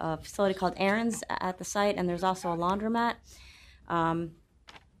facility called Aaron's at the site, and there's also a laundromat.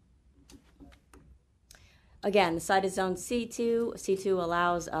 Again, the site is zoned C2. C2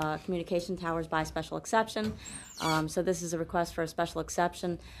 allows communication towers by special exception. So this is a request for a special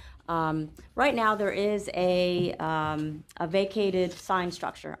exception. Right now, there is a vacated sign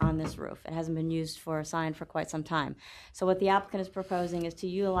structure on this roof. It hasn't been used for a sign for quite some time. So what the applicant is proposing is to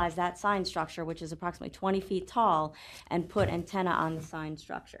utilize that sign structure, which is approximately 20 feet tall, and put antenna on the sign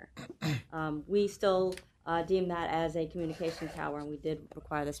structure. We still deem that as a communication tower, and we did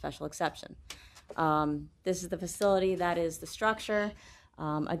require the special exception. This is the facility, that is the structure.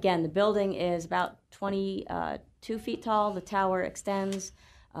 Again, the building is about 22 feet tall. The tower extends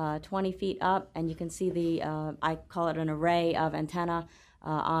 20 feet up, and you can see the, I call it an array of antenna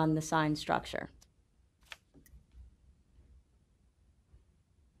on the sign structure.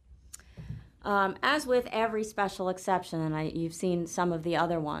 As with every special exception, and you've seen some of the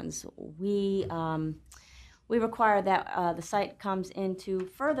other ones, we require that the site comes into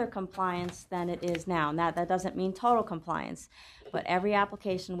further compliance than it is now. And that doesn't mean total compliance, but every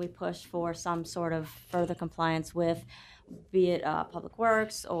application we push for some sort of further compliance with, be it public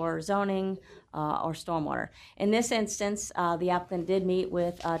works or zoning or stormwater. In this instance, the applicant did meet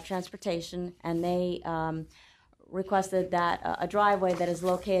with transportation, and they requested that a driveway that is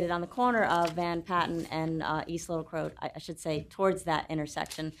located on the corner of Van Patten and East Little Creek Road, I should say towards that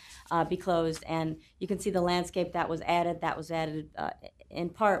intersection, be closed. And you can see the landscape that was added in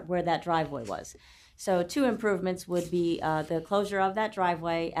part where that driveway was. So 2 improvements would be the closure of that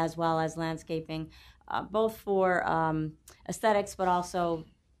driveway as well as landscaping, both for aesthetics, but also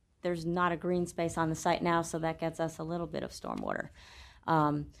there's not a green space on the site now, so that gets us a little bit of stormwater.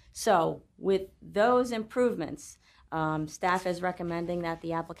 So with those improvements, staff is recommending that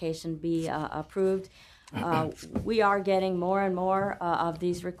the application be approved. We are getting more and more of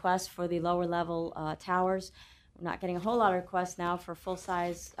these requests for the lower level towers. not getting a whole lot of requests now for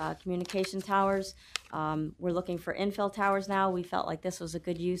full-size communication towers. We're looking for infill towers now. We felt like this was a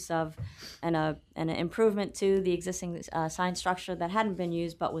good use of and an improvement to the existing sign structure that hadn't been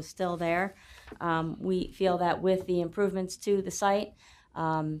used but was still there. We feel that with the improvements to the site,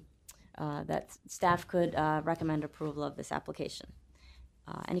 that staff could recommend approval of this application.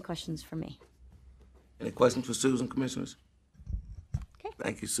 Any questions for me? Any questions for Susan, Commissioners? Okay.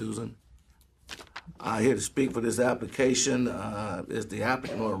 Thank you, Susan. Here to speak for this application is the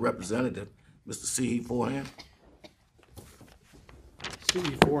applicant or representative, Mr. C.E. Forehand.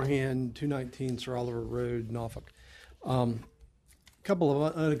 C.E. Forehand, 219 Sir Oliver Road, Norfolk. A couple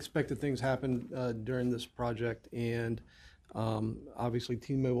of unexpected things happened during this project, and obviously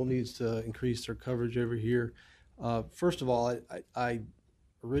T-Mobile needs to increase their coverage over here. First of all,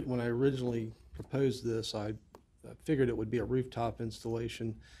 when I originally proposed this, I figured it would be a rooftop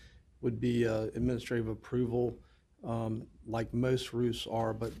installation, would be administrative approval, like most roofs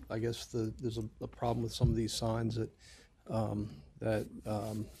are, but I guess there's a problem with some of these signs that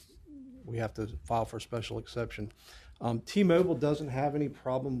we have to file for a special exception. T-Mobile doesn't have any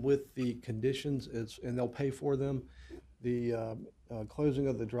problem with the conditions, and they'll pay for them, the closing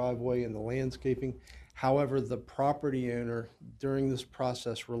of the driveway and the landscaping. However, the property owner during this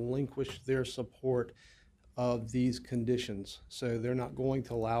process relinquished their support of these conditions. So they're not going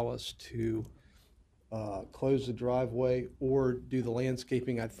to allow us to close the driveway or do the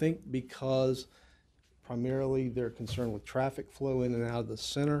landscaping, I think because primarily they're concerned with traffic flow in and out of the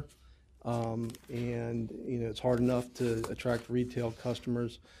center. And it's hard enough to attract retail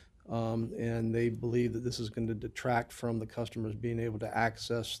customers, and they believe that this is going to detract from the customers being able to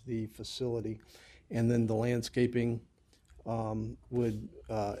access the facility. And then the landscaping would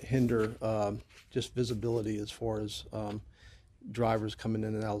hinder just visibility as far as drivers coming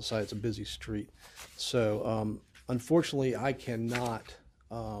in and out of the site. It's a busy street. So unfortunately, I cannot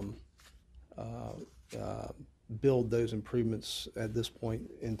build those improvements at this point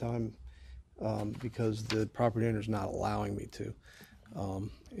in time because the property owner is not allowing me to.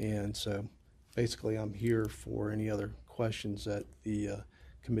 And so basically I'm here for any other questions that the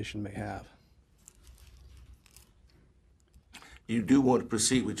commission may have. You do want to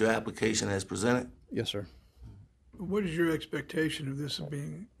proceed with your application as presented? Yes, sir. What is your expectation of this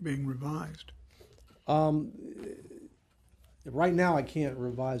being revised? Right now, I can't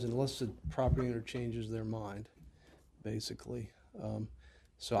revise unless the property owner changes their mind, basically.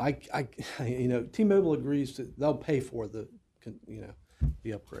 So T-Mobile agrees to, they'll pay for the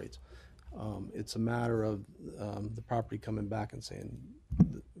upgrades. It's a matter of the property coming back and saying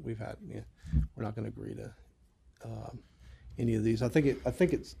we're not going to agree to any of these. I think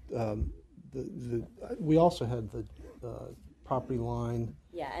it's we also had the property line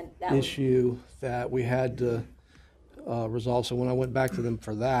issue that we had to resolve. So when I went back to them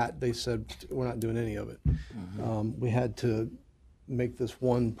for that, they said we're not doing any of it. Mm-hmm. We had to make this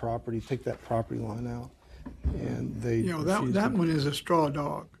one property, take that property line out, and they that one is a straw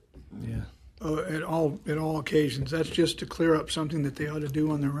dog. Yeah. At all occasions, that's just to clear up something that they ought to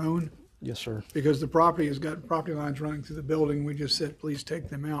do on their own. Yes, sir. Because the property has got property lines running through the building. We just said, please take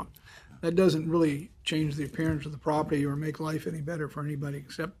them out. That doesn't really change the appearance of the property or make life any better for anybody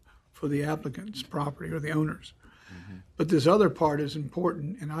except for the applicant's property or the owners. Mm-hmm. But this other part is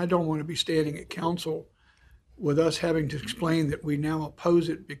important, and I don't want to be standing at council with us having to explain that we now oppose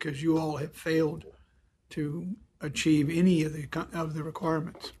it because you all have failed to achieve any of the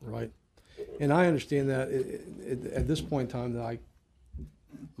requirements. Right. And I understand that at this point in time that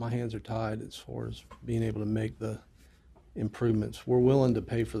my hands are tied as far as being able to make the improvements. We're willing to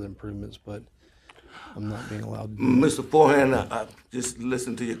pay for the improvements, but I'm not being allowed to do Mr. Forehand, I just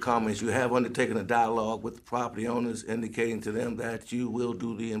listened to your comments. You have undertaken a dialogue with the property owners indicating to them that you will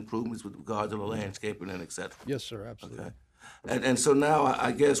do the improvements with regard to the landscaping and et cetera. Yes, sir, absolutely. Okay. And so now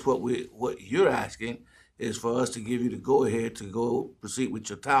I guess what you're asking is for us to give you the go-ahead to go proceed with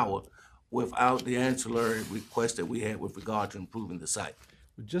your tower without the ancillary request that we had with regard to improving the site.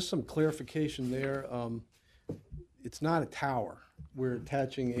 Just some clarification there. It's not a tower. We're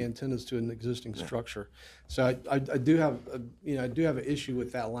attaching antennas to an existing structure. So I do have an issue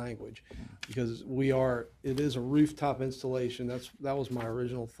with that language because it is a rooftop installation. That was my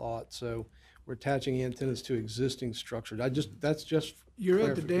original thought. So we're attaching antennas to existing structures. You're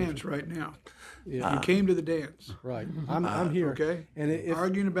at the dance right now. Yeah. You came to the dance. Right. I'm here. Okay. And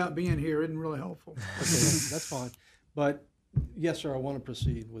arguing about being here isn't really helpful. Okay, that's fine. But yes, sir, I want to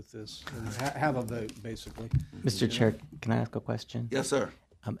proceed with this and have a vote, basically. Mr. Chair, can I ask a question? Yes, sir.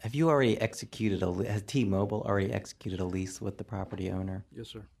 Have you already executed has T-Mobile already executed a lease with the property owner? Yes,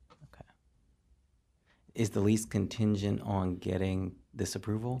 sir. Okay. Is the lease contingent on getting this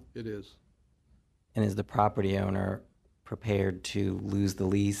approval? It is. And is the property owner prepared to lose the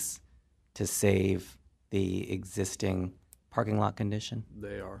lease to save the existing parking lot condition?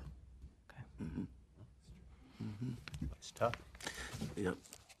 They are. It's tough. Yep.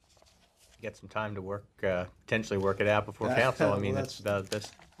 Get some time to work, potentially work it out before council. I mean, Well, that's about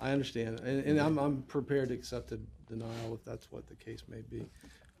this. I understand, and I'm prepared to accept the denial if that's what the case may be.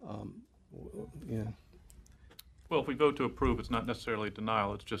 Yeah. Well, if we vote to approve, it's not necessarily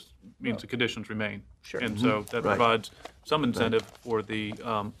denial, it just means the conditions remain. Sure. And so that Right. provides some incentive for the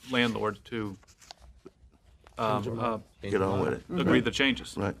landlord to Get on with it. agree to the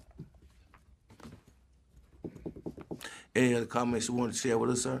changes. Right. Any other comments you want to share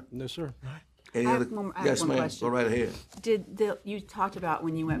with us, sir? No, sir. Any I have other? one- I have Yes, one ma'am. question. Go right ahead. You talked about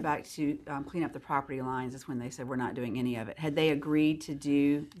when you went back to clean up the property lines, is when they said we're not doing any of it. Had they agreed to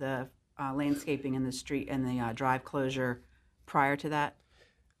do the landscaping in the street and the drive closure prior to that?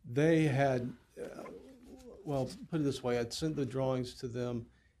 They had, well, put it this way, I'd sent the drawings to them,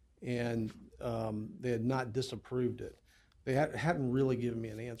 and they had not disapproved it. They hadn't really given me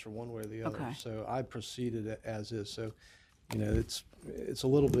an answer one way or the other. Okay. So I proceeded as is. So, it's a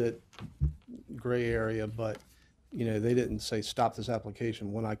little bit gray area, but, they didn't say stop this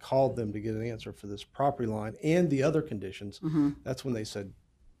application. When I called them to get an answer for this property line and the other conditions, that's when they said,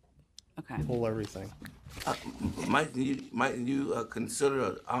 okay, pull everything. Mightn't you consider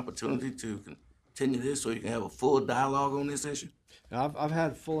an opportunity to continue this so you can have a full dialogue on this issue? Now, I've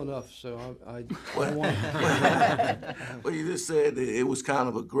had full enough, so I Well, don't want. well, you just said that it was kind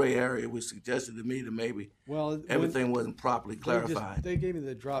of a gray area, which suggested to me that maybe everything wasn't properly clarified. They gave me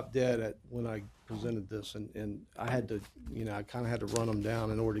the drop dead when I presented this, and I had to, I kind of had to run them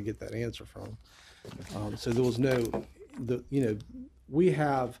down in order to get that answer from them. So there was we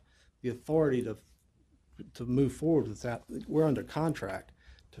have the authority to move forward with that. We're under contract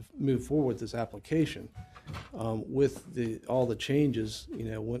to move forward with this application. With all the changes,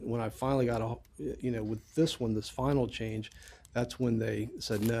 when I finally got with this one, this final change, that's when they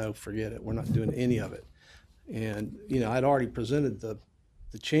said, no, forget it. We're not doing any of it. And, I'd already presented the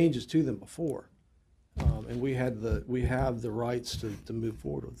changes to them before. And we have the rights to move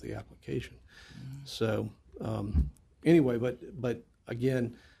forward with the application. So, anyway, but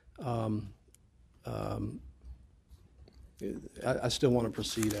again, I still want to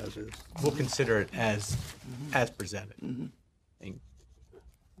proceed as is. We'll consider it as presented.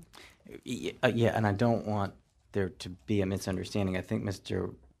 Yeah, and I don't want there to be a misunderstanding. I think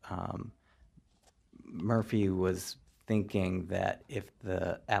Mr. Murphy was thinking that if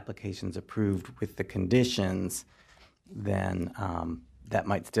the application's approved with the conditions, then that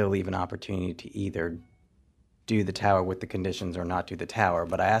might still leave an opportunity to either do the tower with the conditions or not do the tower.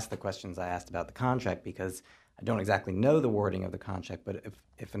 But I asked the questions I asked about the contract because I don't exactly know the wording of the contract, but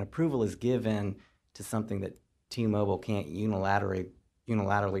if an approval is given to something that T-Mobile can't unilaterally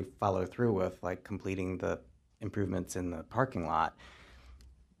follow through with, like completing the improvements in the parking lot,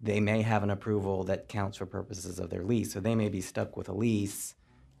 they may have an approval that counts for purposes of their lease. So they may be stuck with a lease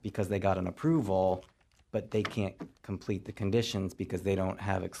because they got an approval, but they can't complete the conditions because they don't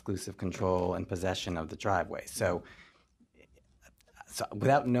have exclusive control and possession of the driveway. So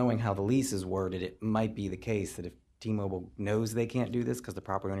without knowing how the lease is worded, it might be the case that if T-Mobile knows they can't do this because the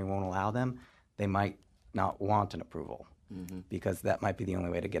property owner won't allow them, they might not want an approval because that might be the only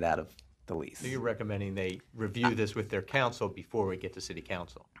way to get out of the lease. So you're recommending they review this with their council before we get to city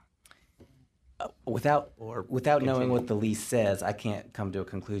council? Without knowing what the lease says, I can't come to a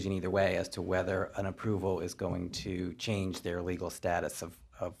conclusion either way as to whether an approval is going to change their legal status of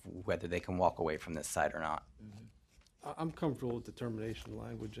whether they can walk away from this site or not. I'm comfortable with the termination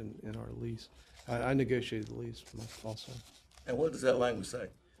language in our lease. I negotiated the lease also. And what does that language say?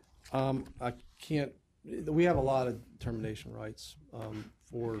 I can't. We have a lot of termination rights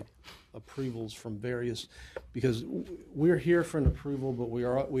for approvals from various, because we're here for an approval, but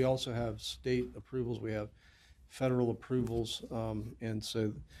we also have state approvals. We have federal approvals, and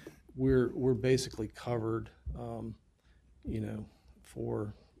so we're basically covered,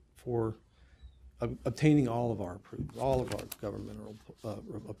 for obtaining all of our governmental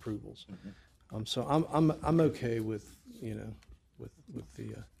approvals. So I'm okay with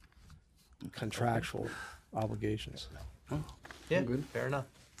the contractual obligations. Yeah, fair enough.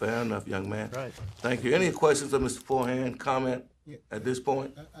 Fair enough, young man. Right. Thank you. Any questions of Mr. Forehand? Comment at this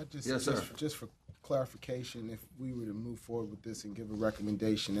point? Yes, sir. Just for clarification, if we were to move forward with this and give a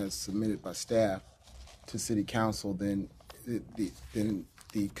recommendation as submitted by staff to City Council, then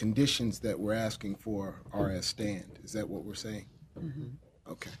the conditions that we're asking for are as stand. Is that what we're saying?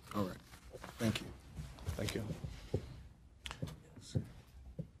 Okay. All right. Thank you. Thank you.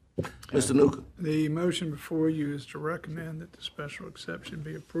 Mr. Nuka. The motion before you is to recommend that the special exception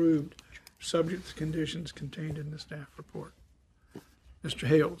be approved, subject to conditions contained in the staff report. Mr.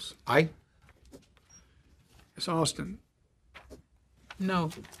 Hales. Aye. Ms. Austin. No.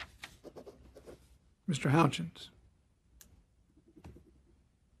 Mr. Houchins.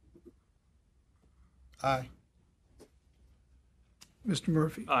 Aye. Mr.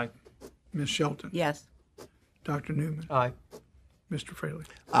 Murphy. Aye. Ms. Shelton. Yes. Dr. Newman. Aye. Mr. Fraley.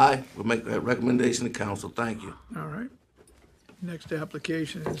 Aye. We'll make that recommendation to council. Thank you. All right. Next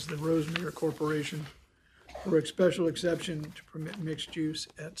application is the Rosemere Corporation for a special exception to permit mixed use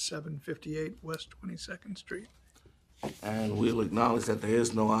at 758 West 22nd Street. And we'll acknowledge that there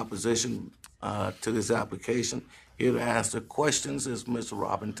is no opposition to this application. Here to answer questions is Mr.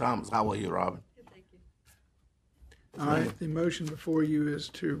 Robin Thomas. How are you, Robin? All right, the motion before you is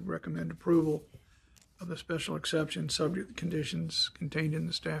to recommend approval of the special exception subject to conditions contained in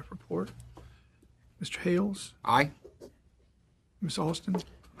the staff report. Mr. Hales. Aye. Ms. Austin.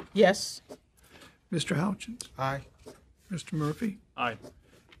 Yes. Mr. Houchins. Aye. Mr. Murphy. Aye.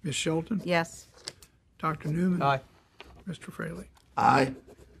 Ms. Shelton. Yes. Dr. Newman. Aye. Mr. Fraley. Aye.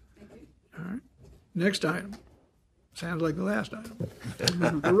 All right. Next item. Sounds like the last item.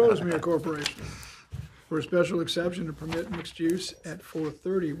 The Rosemere Corporation for a special exception to permit mixed use at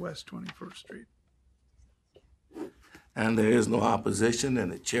 430 West 21st Street. And there is no opposition,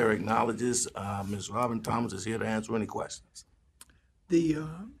 and the chair acknowledges Ms. Robin Thomas is here to answer any questions. The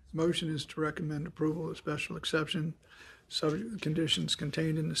motion is to recommend approval of special exception subject to the conditions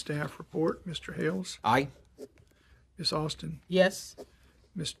contained in the staff report. Mr. Hales. Aye. Ms. Austin. Yes.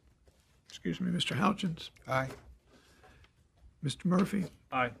 Mr. Houchins. Aye. Mr. Murphy.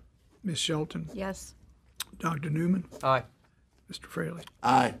 Aye. Ms. Shelton. Yes. Dr. Newman. Aye. Mr. Fraley.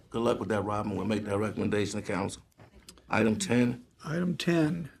 Aye. Good luck with that, Robin. We'll make that recommendation to council. Item 10. Item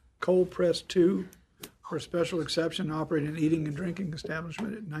 10, Cold Press 2 for a special exception to operate an eating and drinking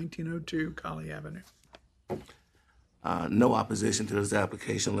establishment at 1902 Colley Avenue. No opposition to this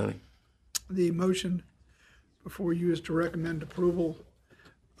application, Lenny. The motion before you is to recommend approval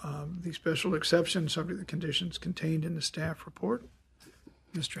of the special exception subject to the conditions contained in the staff report.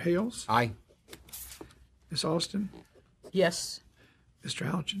 Mr. Hales. Aye. Ms. Austin. Yes. Mr.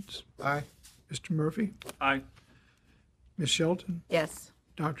 Houchins. Aye. Mr. Murphy. Aye. Ms. Shelton. Yes.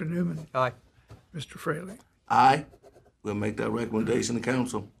 Dr. Newman. Aye. Mr. Fraley. Aye. We'll make that recommendation to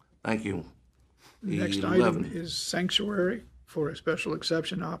council. Thank you. The next 11. item is sanctuary for a special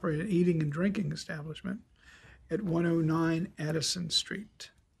exception to operate an eating and drinking establishment at 109 Addison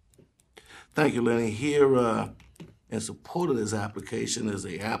Street. Thank you, Lenny. Here in support of this application is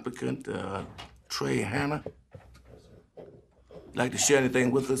the applicant, Trey Hanna. Like to share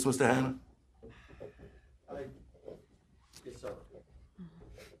anything with us, Mr. Hanna? Yes, sir.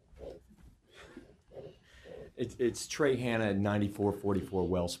 It's Trey Hanna at 9444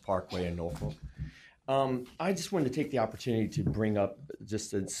 Wells Parkway in Norfolk. I just wanted to take the opportunity to bring up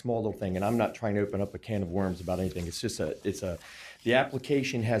just a small little thing, and I'm not trying to open up a can of worms about anything. It's just the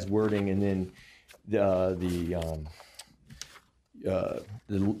application has wording, and then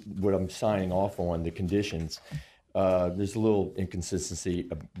what I'm signing off on, the conditions, there's a little inconsistency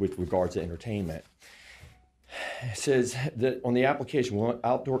with regards to entertainment. It says that on the application,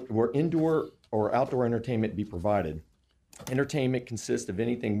 will indoor or outdoor entertainment be provided? Entertainment consists of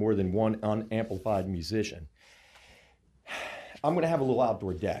anything more than one unamplified musician. I'm going to have a little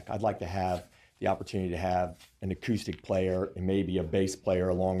outdoor deck. I'd like to have the opportunity to have an acoustic player and maybe a bass player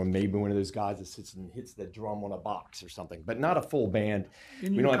along with maybe one of those guys that sits and hits the drum on a box or something, but not a full band.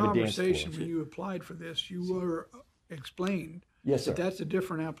 In your conversation when you applied for this, you were explained yes, sir. that that's a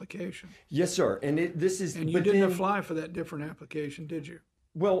different application. Yes, sir. And And you didn't apply for that different application, did you?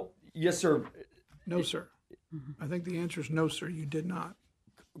 Well, yes, sir. No, sir. I think the answer is no, sir. You did not.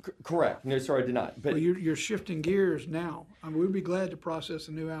 Correct. No, sir, I did not. But well, you're shifting gears now. We'd be glad to process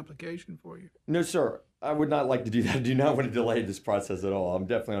a new application for you. No, sir. I would not like to do that. I do not want to delay this process at all. I'm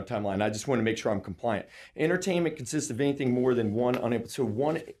definitely on timeline. I just want to make sure I'm compliant. Entertainment consists of anything more than one unamplified. So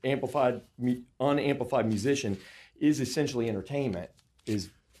one unamplified musician is essentially entertainment, is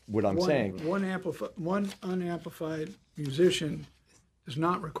what I'm saying. One unamplified musician does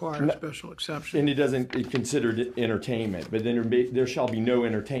not require a special exception. And it doesn't consider it entertainment, but then there shall be no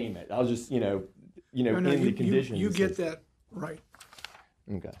entertainment. I'll just, no, in the conditions. You get that right.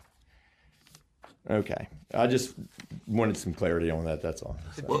 Okay. I just wanted some clarity on that, that's all.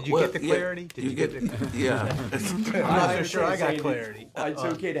 Did you get the clarity? Did you get the yeah. I'm not so sure I got clarity. It's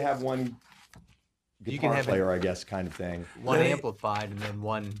okay to have one You can guitar have player, I guess, kind of thing. one amplified and then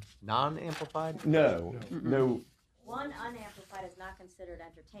one non-amplified? No, no. One unamplified is not considered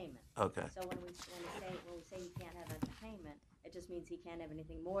entertainment. Okay. So when we say he can't have entertainment, it just means he can't have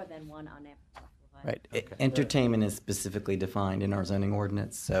anything more than one unamplified. Right. Entertainment is specifically defined in our zoning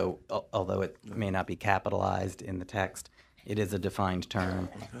ordinance, so although it may not be capitalized in the text, it is a defined term,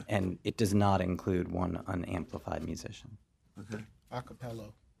 and it does not include one unamplified musician. Okay.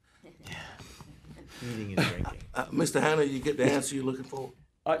 Acapella. Eating and drinking. Mr. Hannah, you get the answer you're looking for?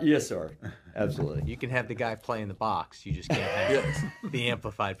 Yes, sir. Absolutely. You can have the guy playing the box. You just can't have the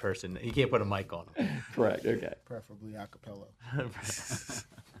amplified person. You can't put a mic on him. Correct. Okay. Preferably acapella.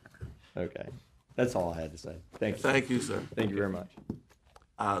 Okay. That's all I had to say. Thank you. Thank you, sir. Thank you very much.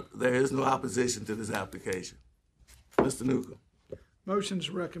 There is no opposition to this application. Mr. Newcomb. Motion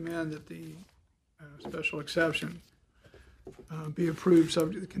to recommend that the special exception be approved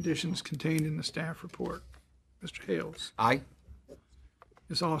subject to the conditions contained in the staff report. Mr. Hales. Aye.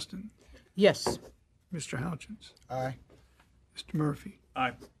 Ms. Austin. Yes. Mr. Houchins. Aye. Mr. Murphy.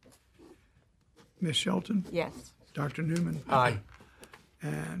 Aye. Ms. Shelton. Yes. Dr. Newman. Aye.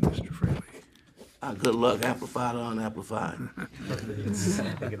 And Mr. Fraley. Good luck, amplified or unamplified. I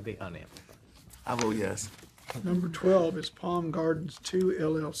think it'll be unamplified. I vote yes. Number 12 is Palm Gardens 2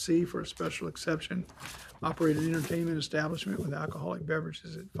 LLC for a special exception. Operated entertainment establishment with alcoholic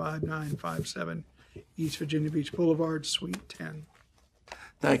beverages at 5957 East Virginia Beach Boulevard, Suite 10.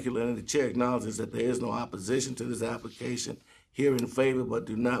 Thank you, Lenny. The chair acknowledges that there is no opposition to this application. Here in favor but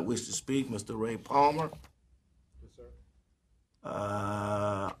do not wish to speak, Mr. Ray Palmer. Yes, sir.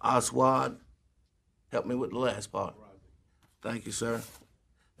 Oswald, help me with the last part. Thank you, sir.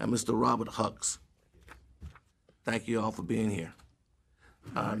 And Mr. Robert Hucks. Thank you all for being here.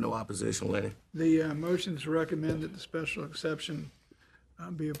 No opposition, Lenny. The motion is to recommend that the special exception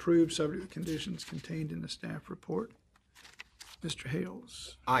be approved subject to the conditions contained in the staff report. Mr.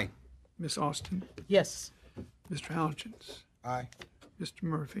 Hales. Aye. Ms. Austin. Yes. Mr. Houchins. Aye. Mr.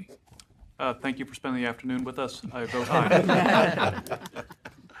 Murphy. Thank you for spending the afternoon with us. I vote aye.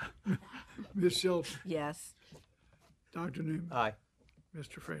 Ms. Shelton. Yes. Dr. Newman. Aye.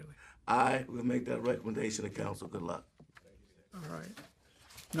 Mr. Fraley. Aye. We'll make that recommendation to council. Good luck. All right.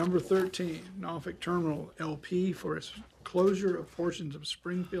 Number 13, Norfolk Terminal LP for its closure of portions of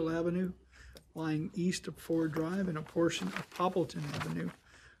Springfield Avenue lying east of Ford Drive and a portion of Poppleton Avenue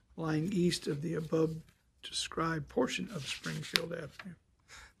lying east of the above described portion of Springfield Avenue.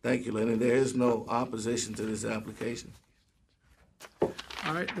 Thank you, Lenny. There is no opposition to this application.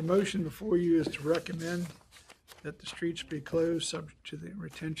 All right, the motion before you is to recommend that the streets be closed subject to the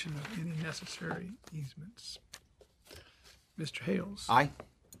retention of any necessary easements. Mr. Hales. Aye.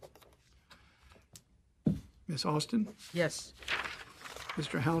 Ms. Austin. Yes.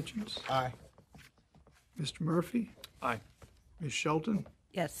 Mr. Houchins. Aye. Mr. Murphy. Aye. Ms. Shelton.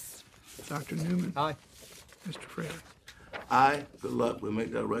 Yes. Dr. Newman. Aye. Mr. Fraley. Aye. Good luck. We'll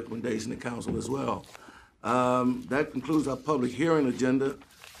make that recommendation to council as well. That concludes our public hearing agenda.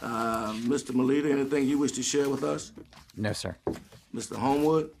 Mr. Melita, anything you wish to share with us? No, sir. Mr.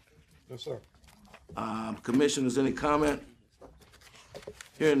 Homewood? No, sir. Commissioners, any comment?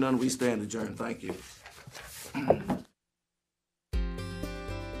 Hearing none, we stand adjourned. Thank you.